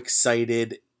so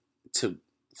excited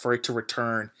for it to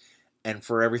return and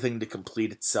for everything to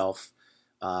complete itself.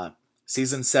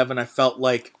 Season 7, I felt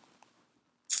like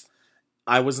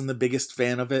I wasn't the biggest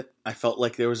fan of it. I felt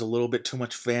like there was a little bit too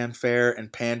much fanfare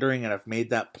and pandering, and I've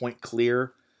made that point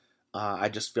clear. I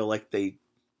just feel like the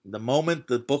moment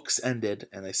the books ended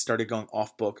and they started going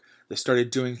off book, they started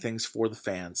doing things for the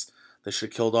fans. They should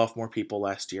have killed off more people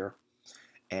last year,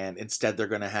 and instead they're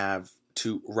going to have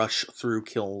to rush through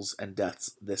kills and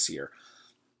deaths this year.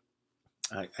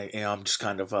 I'm just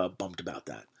kind of bummed about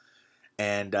that.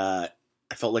 And I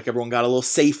felt like everyone got a little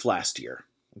safe last year.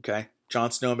 Okay?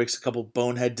 Jon Snow makes a couple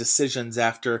bonehead decisions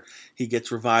after he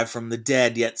gets revived from the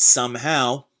dead, yet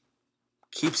somehow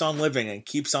keeps on living and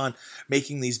keeps on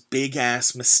making these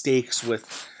big-ass mistakes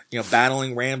with,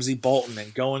 battling Ramsay Bolton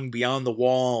and going beyond the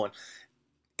wall.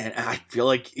 And I feel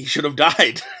like he should have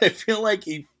died. I feel like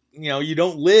you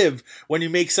don't live when you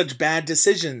make such bad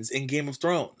decisions in Game of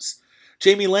Thrones.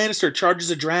 Jaime Lannister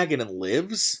charges a dragon and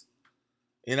lives.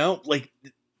 Like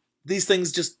these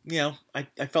things just,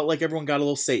 I felt like everyone got a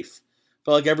little safe.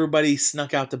 Felt like everybody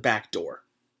snuck out the back door.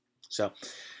 So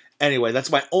anyway,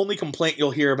 that's my only complaint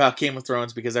you'll hear about Game of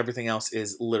Thrones, because everything else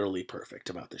is literally perfect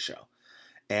about the show.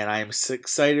 And I am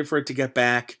excited for it to get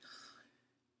back,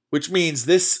 which means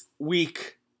this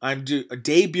week I'm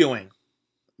debuting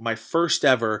my first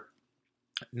ever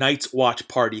Night's Watch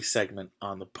Party segment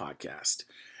on the podcast.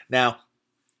 Now,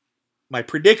 my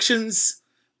predictions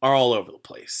are all over the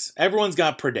place. Everyone's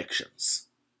got predictions.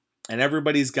 And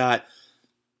everybody's got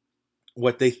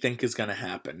what they think is going to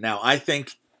happen. Now, I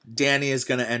think Dany is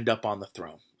going to end up on the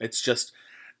throne.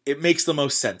 It makes the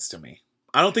most sense to me.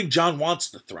 I don't think Jon wants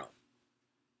the throne.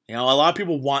 A lot of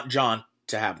people want Jon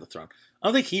to have the throne. I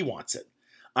don't think he wants it.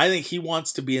 I think he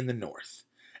wants to be in the North.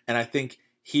 And I think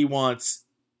he wants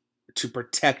to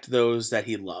protect those that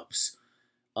he loves.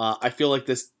 I feel like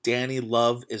this Dany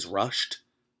love is rushed,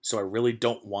 so I really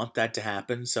don't want that to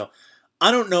happen. So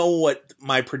I don't know what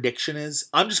my prediction is.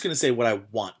 I'm just going to say what I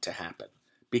want to happen,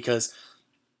 because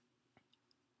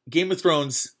Game of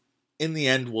Thrones, in the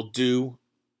end, will do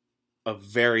a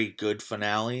very good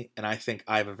finale, and I think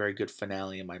I have a very good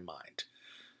finale in my mind.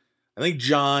 I think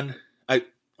Jon...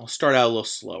 I'll start out a little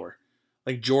slower. I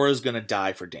think Jorah's going to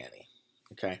die for Dany.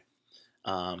 Okay?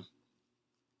 A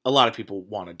lot of people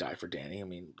want to die for Dany. I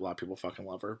mean, a lot of people fucking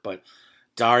love her, but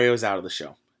Dario's out of the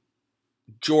show.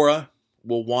 Jorah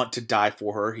will want to die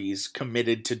for her. He's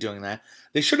committed to doing that.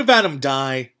 They should have had him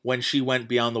die when she went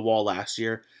beyond the wall last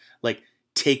year.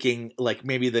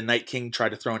 Maybe the Night King tried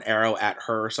to throw an arrow at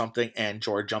her or something, and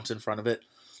Jorah jumps in front of it.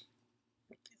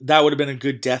 That would have been a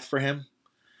good death for him.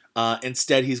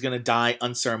 Instead, he's going to die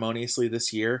unceremoniously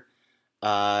this year.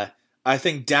 I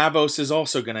think Davos is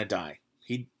also going to die.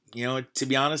 To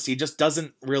be honest, he just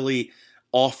doesn't really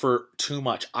offer too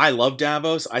much. I love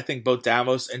Davos. I think both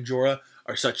Davos and Jorah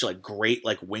are such great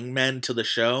wingmen to the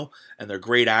show, and they're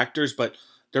great actors, but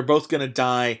they're both going to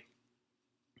die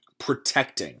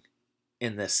protecting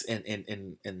in this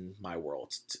in my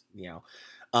world.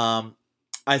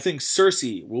 I think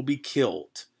Cersei will be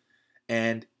killed,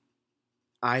 and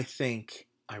I think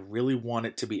I really want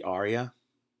it to be Arya,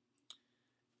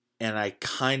 and I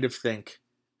kind of think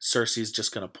Cersei's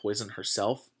just going to poison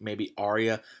herself. Maybe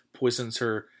Arya poisons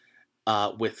her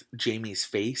with Jaime's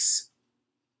face.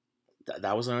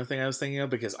 That was another thing I was thinking of,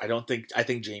 because I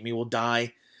think Jaime will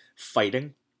die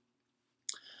fighting.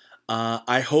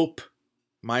 My hope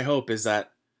is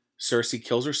that Cersei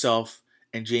kills herself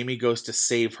and Jaime goes to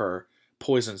save her,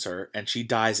 poisons her, and she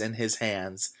dies in his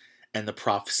hands. And the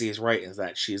prophecy is right, is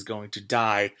that she's going to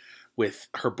die with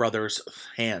her brother's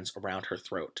hands around her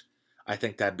throat. I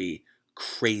think that'd be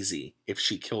crazy if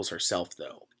she kills herself,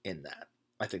 though, in that.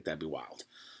 I think that'd be wild.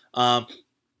 And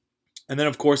then,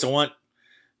 of course, I want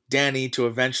Dany to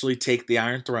eventually take the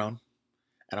Iron Throne.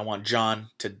 And I want Jon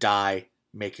to die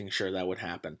making sure that would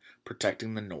happen,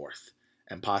 protecting the North.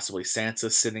 And possibly Sansa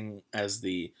sitting as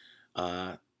the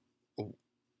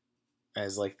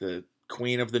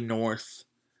Queen of the North,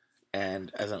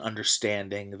 and as an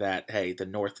understanding that, hey, the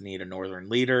North need a Northern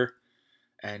leader,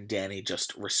 and Dany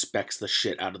just respects the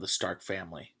shit out of the Stark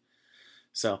family.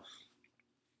 So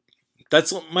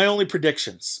that's my only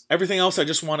predictions. Everything else, I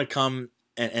just want to come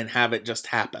and have it just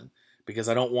happen, because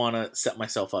I don't want to set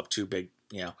myself up too big,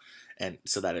 and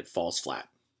so that it falls flat.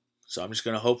 So I'm just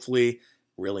going to hopefully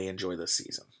really enjoy this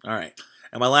season. All right.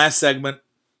 And my last segment,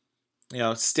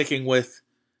 sticking with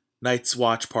Night's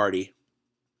Watch Party.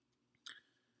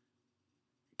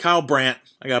 Kyle Brandt,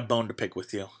 I got a bone to pick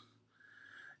with you.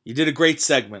 You did a great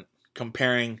segment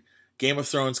comparing Game of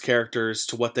Thrones characters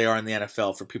to what they are in the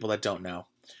NFL for people that don't know.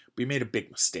 But you made a big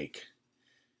mistake.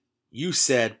 You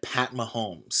said Pat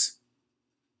Mahomes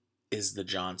is the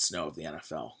Jon Snow of the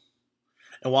NFL.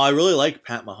 And while I really like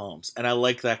Pat Mahomes, and I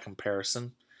like that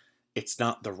comparison, it's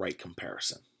not the right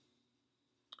comparison.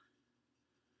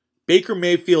 Baker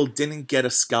Mayfield didn't get a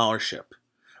scholarship,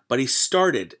 but he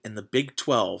started in the Big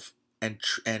 12 and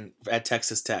at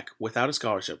Texas Tech without a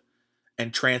scholarship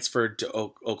and transferred to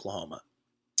Oklahoma.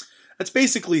 That's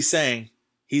basically saying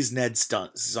he's Ned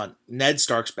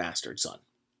Stark's bastard son.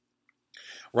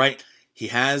 Right? He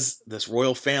has this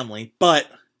royal family, but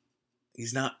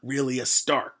he's not really a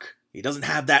Stark. He doesn't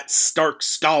have that Stark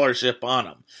scholarship on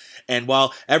him. And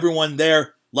while everyone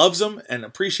there loves him and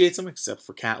appreciates him, except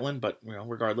for Catelyn, but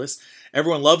regardless,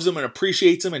 everyone loves him and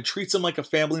appreciates him and treats him like a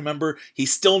family member.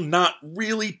 He's still not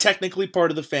really technically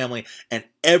part of the family, and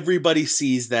everybody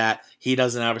sees that he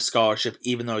doesn't have a scholarship,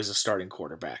 even though he's a starting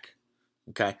quarterback.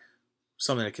 Okay?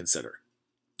 Something to consider.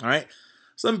 All right?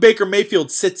 So then Baker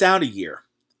Mayfield sits out a year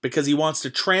because he wants to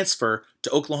transfer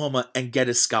to Oklahoma and get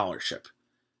his scholarship.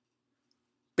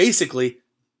 Basically,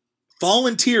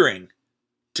 volunteering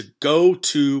to go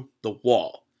to the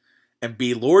wall and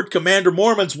be Lord Commander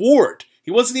Mormon's ward.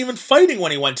 He wasn't even fighting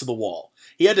when he went to the wall.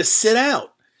 He had to sit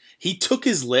out. He took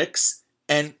his licks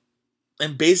and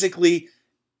basically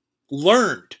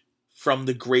learned from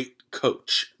the great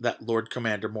coach that Lord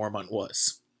Commander Mormont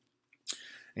was.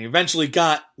 And he eventually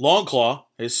got Longclaw,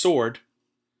 his sword,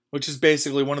 which is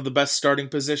basically one of the best starting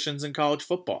positions in college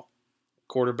football.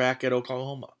 Quarterback at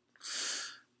Oklahoma.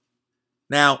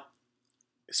 Now,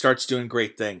 he starts doing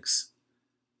great things.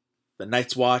 The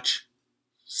Night's Watch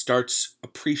starts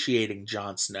appreciating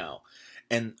Jon Snow.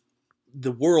 And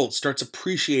the world starts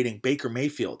appreciating Baker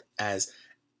Mayfield as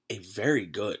a very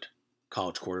good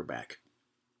college quarterback.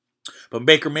 But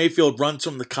Baker Mayfield runs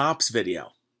from the cops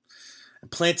video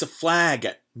and plants a flag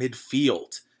at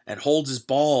midfield and holds his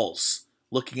balls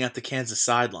looking at the Kansas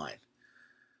sideline.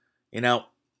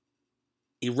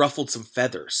 He ruffled some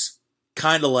feathers.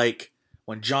 Kind of like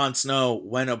when Jon Snow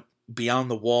went up beyond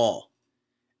the wall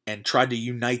and tried to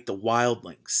unite the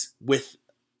wildlings with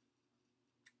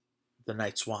the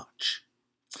Night's Watch.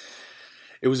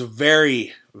 It was a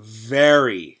very,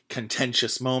 very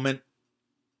contentious moment,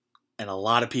 and a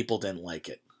lot of people didn't like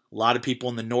it. A lot of people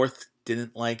in the North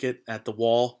didn't like it at the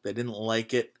wall. They didn't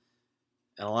like it.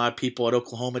 And a lot of people at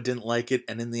Oklahoma didn't like it.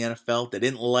 And in the NFL, they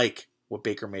didn't like what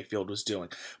Baker Mayfield was doing.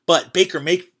 But Baker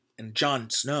Mayfield and Jon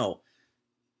Snow,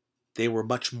 they were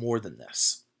much more than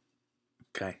this.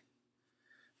 Okay?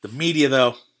 The media,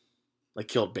 though, they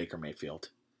killed Baker Mayfield.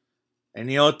 And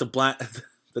you know what?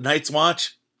 The Night's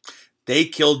Watch, they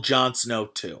killed Jon Snow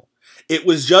too. It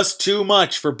was just too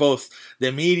much for both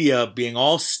the media being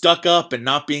all stuck up and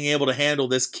not being able to handle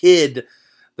this kid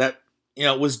that,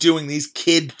 was doing these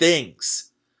kid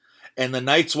things. And the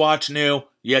Night's Watch knew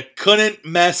you couldn't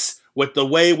mess with the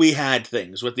way we had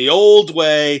things, with the old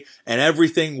way and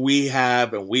everything we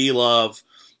have and we love.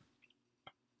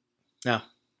 No,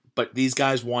 but these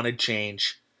guys wanted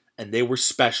change and they were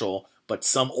special, but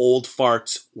some old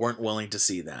farts weren't willing to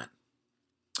see that.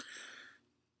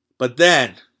 But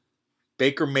then,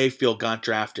 Baker Mayfield got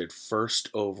drafted first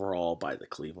overall by the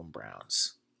Cleveland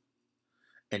Browns.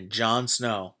 And Jon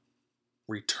Snow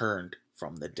returned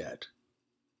from the dead.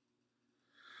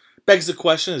 Begs the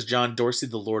question, is John Dorsey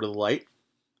the Lord of the Light?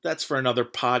 That's for another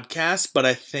podcast, but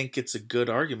I think it's a good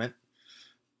argument.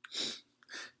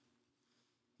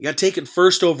 He got taken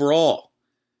first overall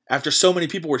after so many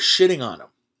people were shitting on him.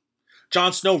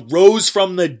 Jon Snow rose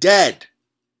from the dead.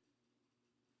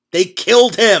 They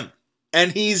killed him,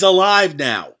 and he's alive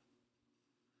now.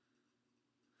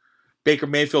 Baker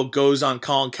Mayfield goes on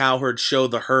Colin Cowherd's show,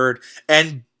 The Herd,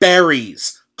 and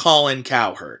buries Colin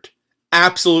Cowherd.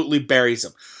 Absolutely buries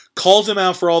him. Calls him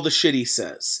out for all the shit he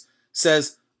says.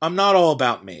 Says, I'm not all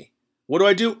about me.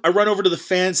 What do? I run over to the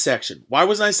fan section. Why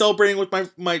wasn't I celebrating with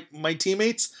my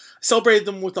teammates? I celebrated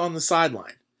them on the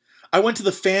sideline. I went to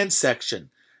the fan section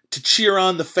to cheer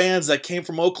on the fans that came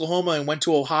from Oklahoma and went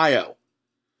to Ohio.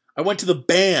 I went to the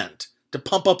band to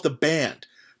pump up the band.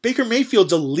 Baker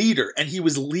Mayfield's a leader, and he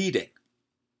was leading.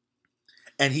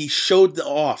 And he showed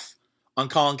off on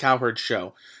Colin Cowherd's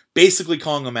show, basically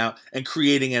calling him out and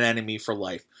creating an enemy for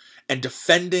life and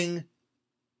defending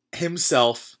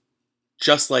himself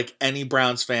just like any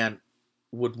Browns fan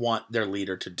would want their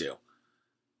leader to do.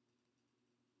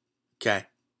 Okay.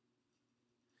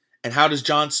 And how does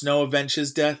Jon Snow avenge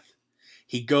his death?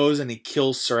 He goes and he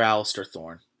kills Sir Alistair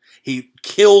Thorne. He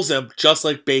kills him just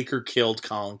like Baker killed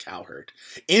Colin Cowherd.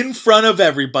 In front of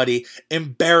everybody,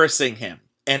 embarrassing him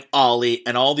and Ollie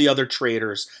and all the other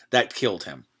traitors that killed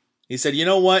him. He said, you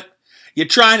know what? You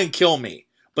tried and kill me,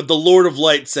 but the Lord of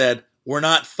Light said, we're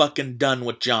not fucking done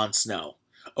with Jon Snow.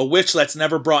 A witch that's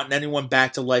never brought anyone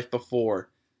back to life before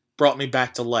brought me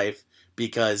back to life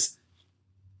because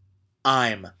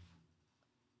I'm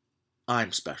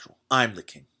special. I'm the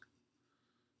king.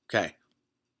 Okay.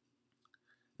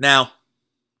 Now,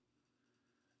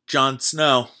 Jon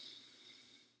Snow,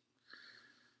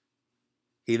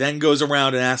 he then goes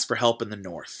around and asks for help in the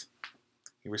north.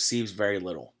 He receives very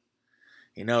little.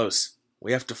 He knows,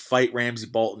 we have to fight Ramsay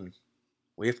Bolton.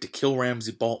 We have to kill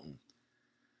Ramsay Bolton.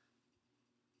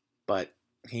 But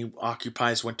he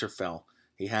occupies Winterfell.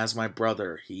 He has my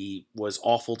brother. He was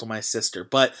awful to my sister.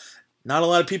 But not a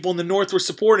lot of people in the north were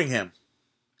supporting him.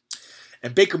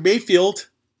 And Baker Mayfield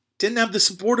didn't have the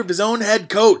support of his own head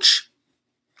coach.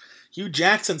 Hugh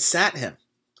Jackson sat him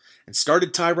and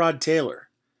started Tyrod Taylor.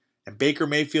 And Baker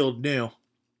Mayfield knew,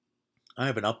 I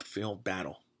have an upfield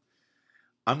battle.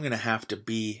 I'm going to have to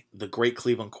be the great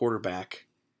Cleveland quarterback,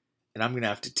 and I'm going to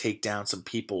have to take down some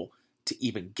people to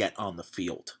even get on the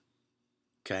field.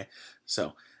 Okay?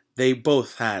 So they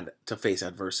both had to face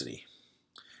adversity.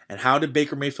 And how did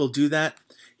Baker Mayfield do that?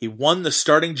 He won the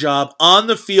starting job on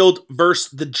the field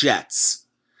versus the Jets.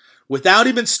 Without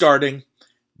even starting,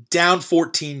 down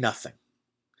 14-0. It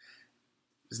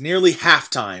was nearly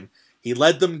halftime. He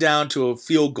led them down to a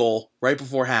field goal right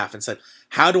before half and said,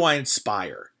 how do I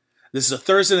inspire? This is a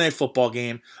Thursday night football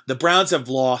game. The Browns have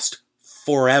lost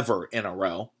forever in a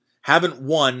row. Haven't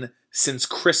won since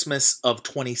Christmas of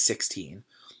 2016.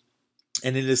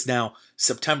 And it is now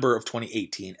September of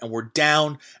 2018. And we're down,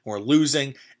 and we're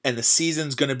losing, and the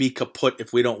season's going to be kaput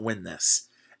if we don't win this.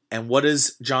 And what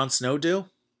does Jon Snow do?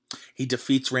 He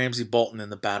defeats Ramsey Bolton in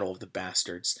the Battle of the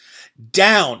Bastards.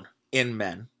 Down in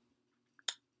men.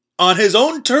 On his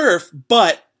own turf,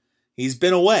 but he's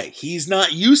been away. He's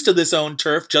not used to this own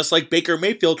turf, just like Baker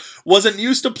Mayfield wasn't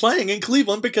used to playing in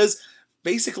Cleveland because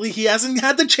basically he hasn't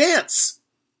had the chance.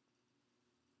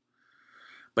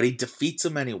 But he defeats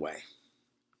him anyway.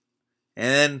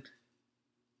 And then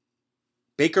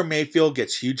Baker Mayfield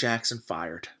gets Hugh Jackson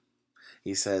fired.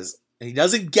 He says, and he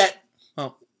doesn't get,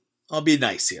 well, I'll be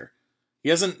nice here. He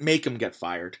doesn't make him get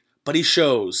fired, but he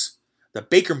shows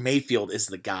that Baker Mayfield is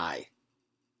the guy.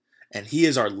 And he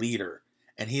is our leader.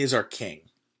 And he is our king.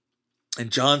 And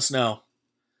Jon Snow,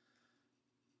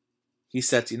 he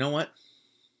said, you know what?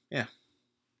 Yeah.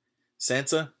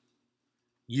 Sansa,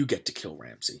 you get to kill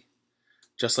Ramsey.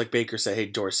 Just like Baker said, hey,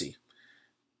 Dorsey,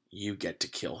 you get to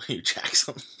kill Hugh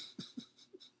Jackson.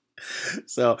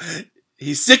 So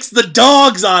he sicks the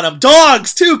dogs on him.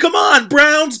 Dogs, too. Come on.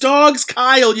 Browns, dogs,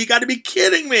 Kyle. You got to be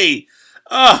kidding me.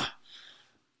 Ugh.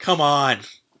 Come on.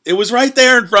 It was right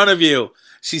there in front of you.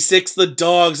 She sicks the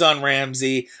dogs on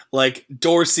Ramsey like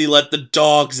Dorsey let the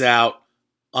dogs out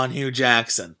on Hugh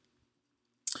Jackson.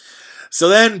 So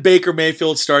then Baker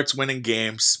Mayfield starts winning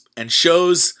games and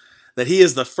shows that he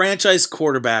is the franchise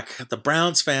quarterback the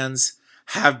Browns fans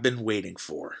have been waiting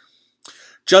for.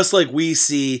 Just like we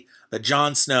see that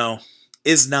Jon Snow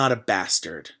is not a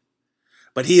bastard,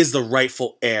 but he is the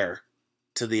rightful heir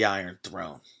to the Iron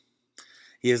Throne.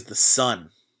 He is the son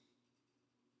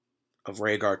of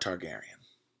Rhaegar Targaryen.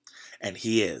 And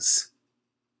he is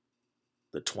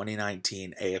the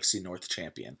 2019 AFC North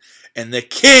champion. And the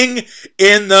king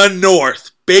in the North,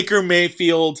 Baker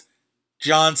Mayfield,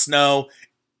 Jon Snow.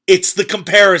 It's the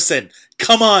comparison.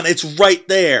 Come on, it's right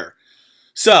there.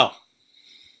 So,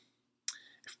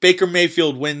 if Baker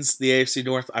Mayfield wins the AFC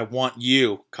North, I want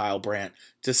you, Kyle Brandt,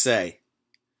 to say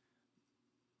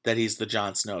that he's the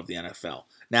Jon Snow of the NFL.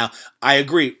 Now, I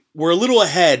agree. We're a little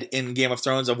ahead in Game of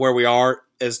Thrones of where we are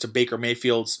as to Baker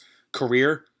Mayfield's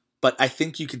career, but I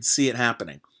think you can see it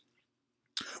happening.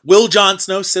 Will Jon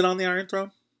Snow sit on the Iron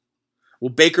Throne? Will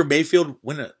Baker Mayfield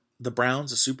win the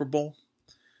Browns a Super Bowl?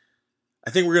 I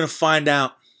think we're going to find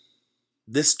out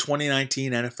this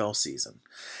 2019 NFL season.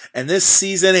 And this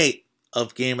season 8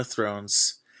 of Game of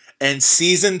Thrones and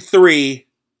season 3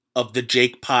 of the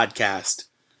Jake podcast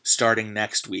starting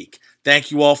next week. Thank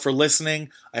you all for listening.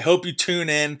 I hope you tune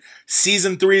in.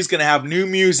 Season 3 is going to have new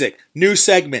music, new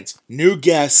segments, new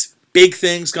guests, big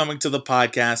things coming to the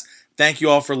podcast. Thank you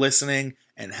all for listening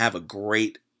and have a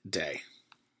great day.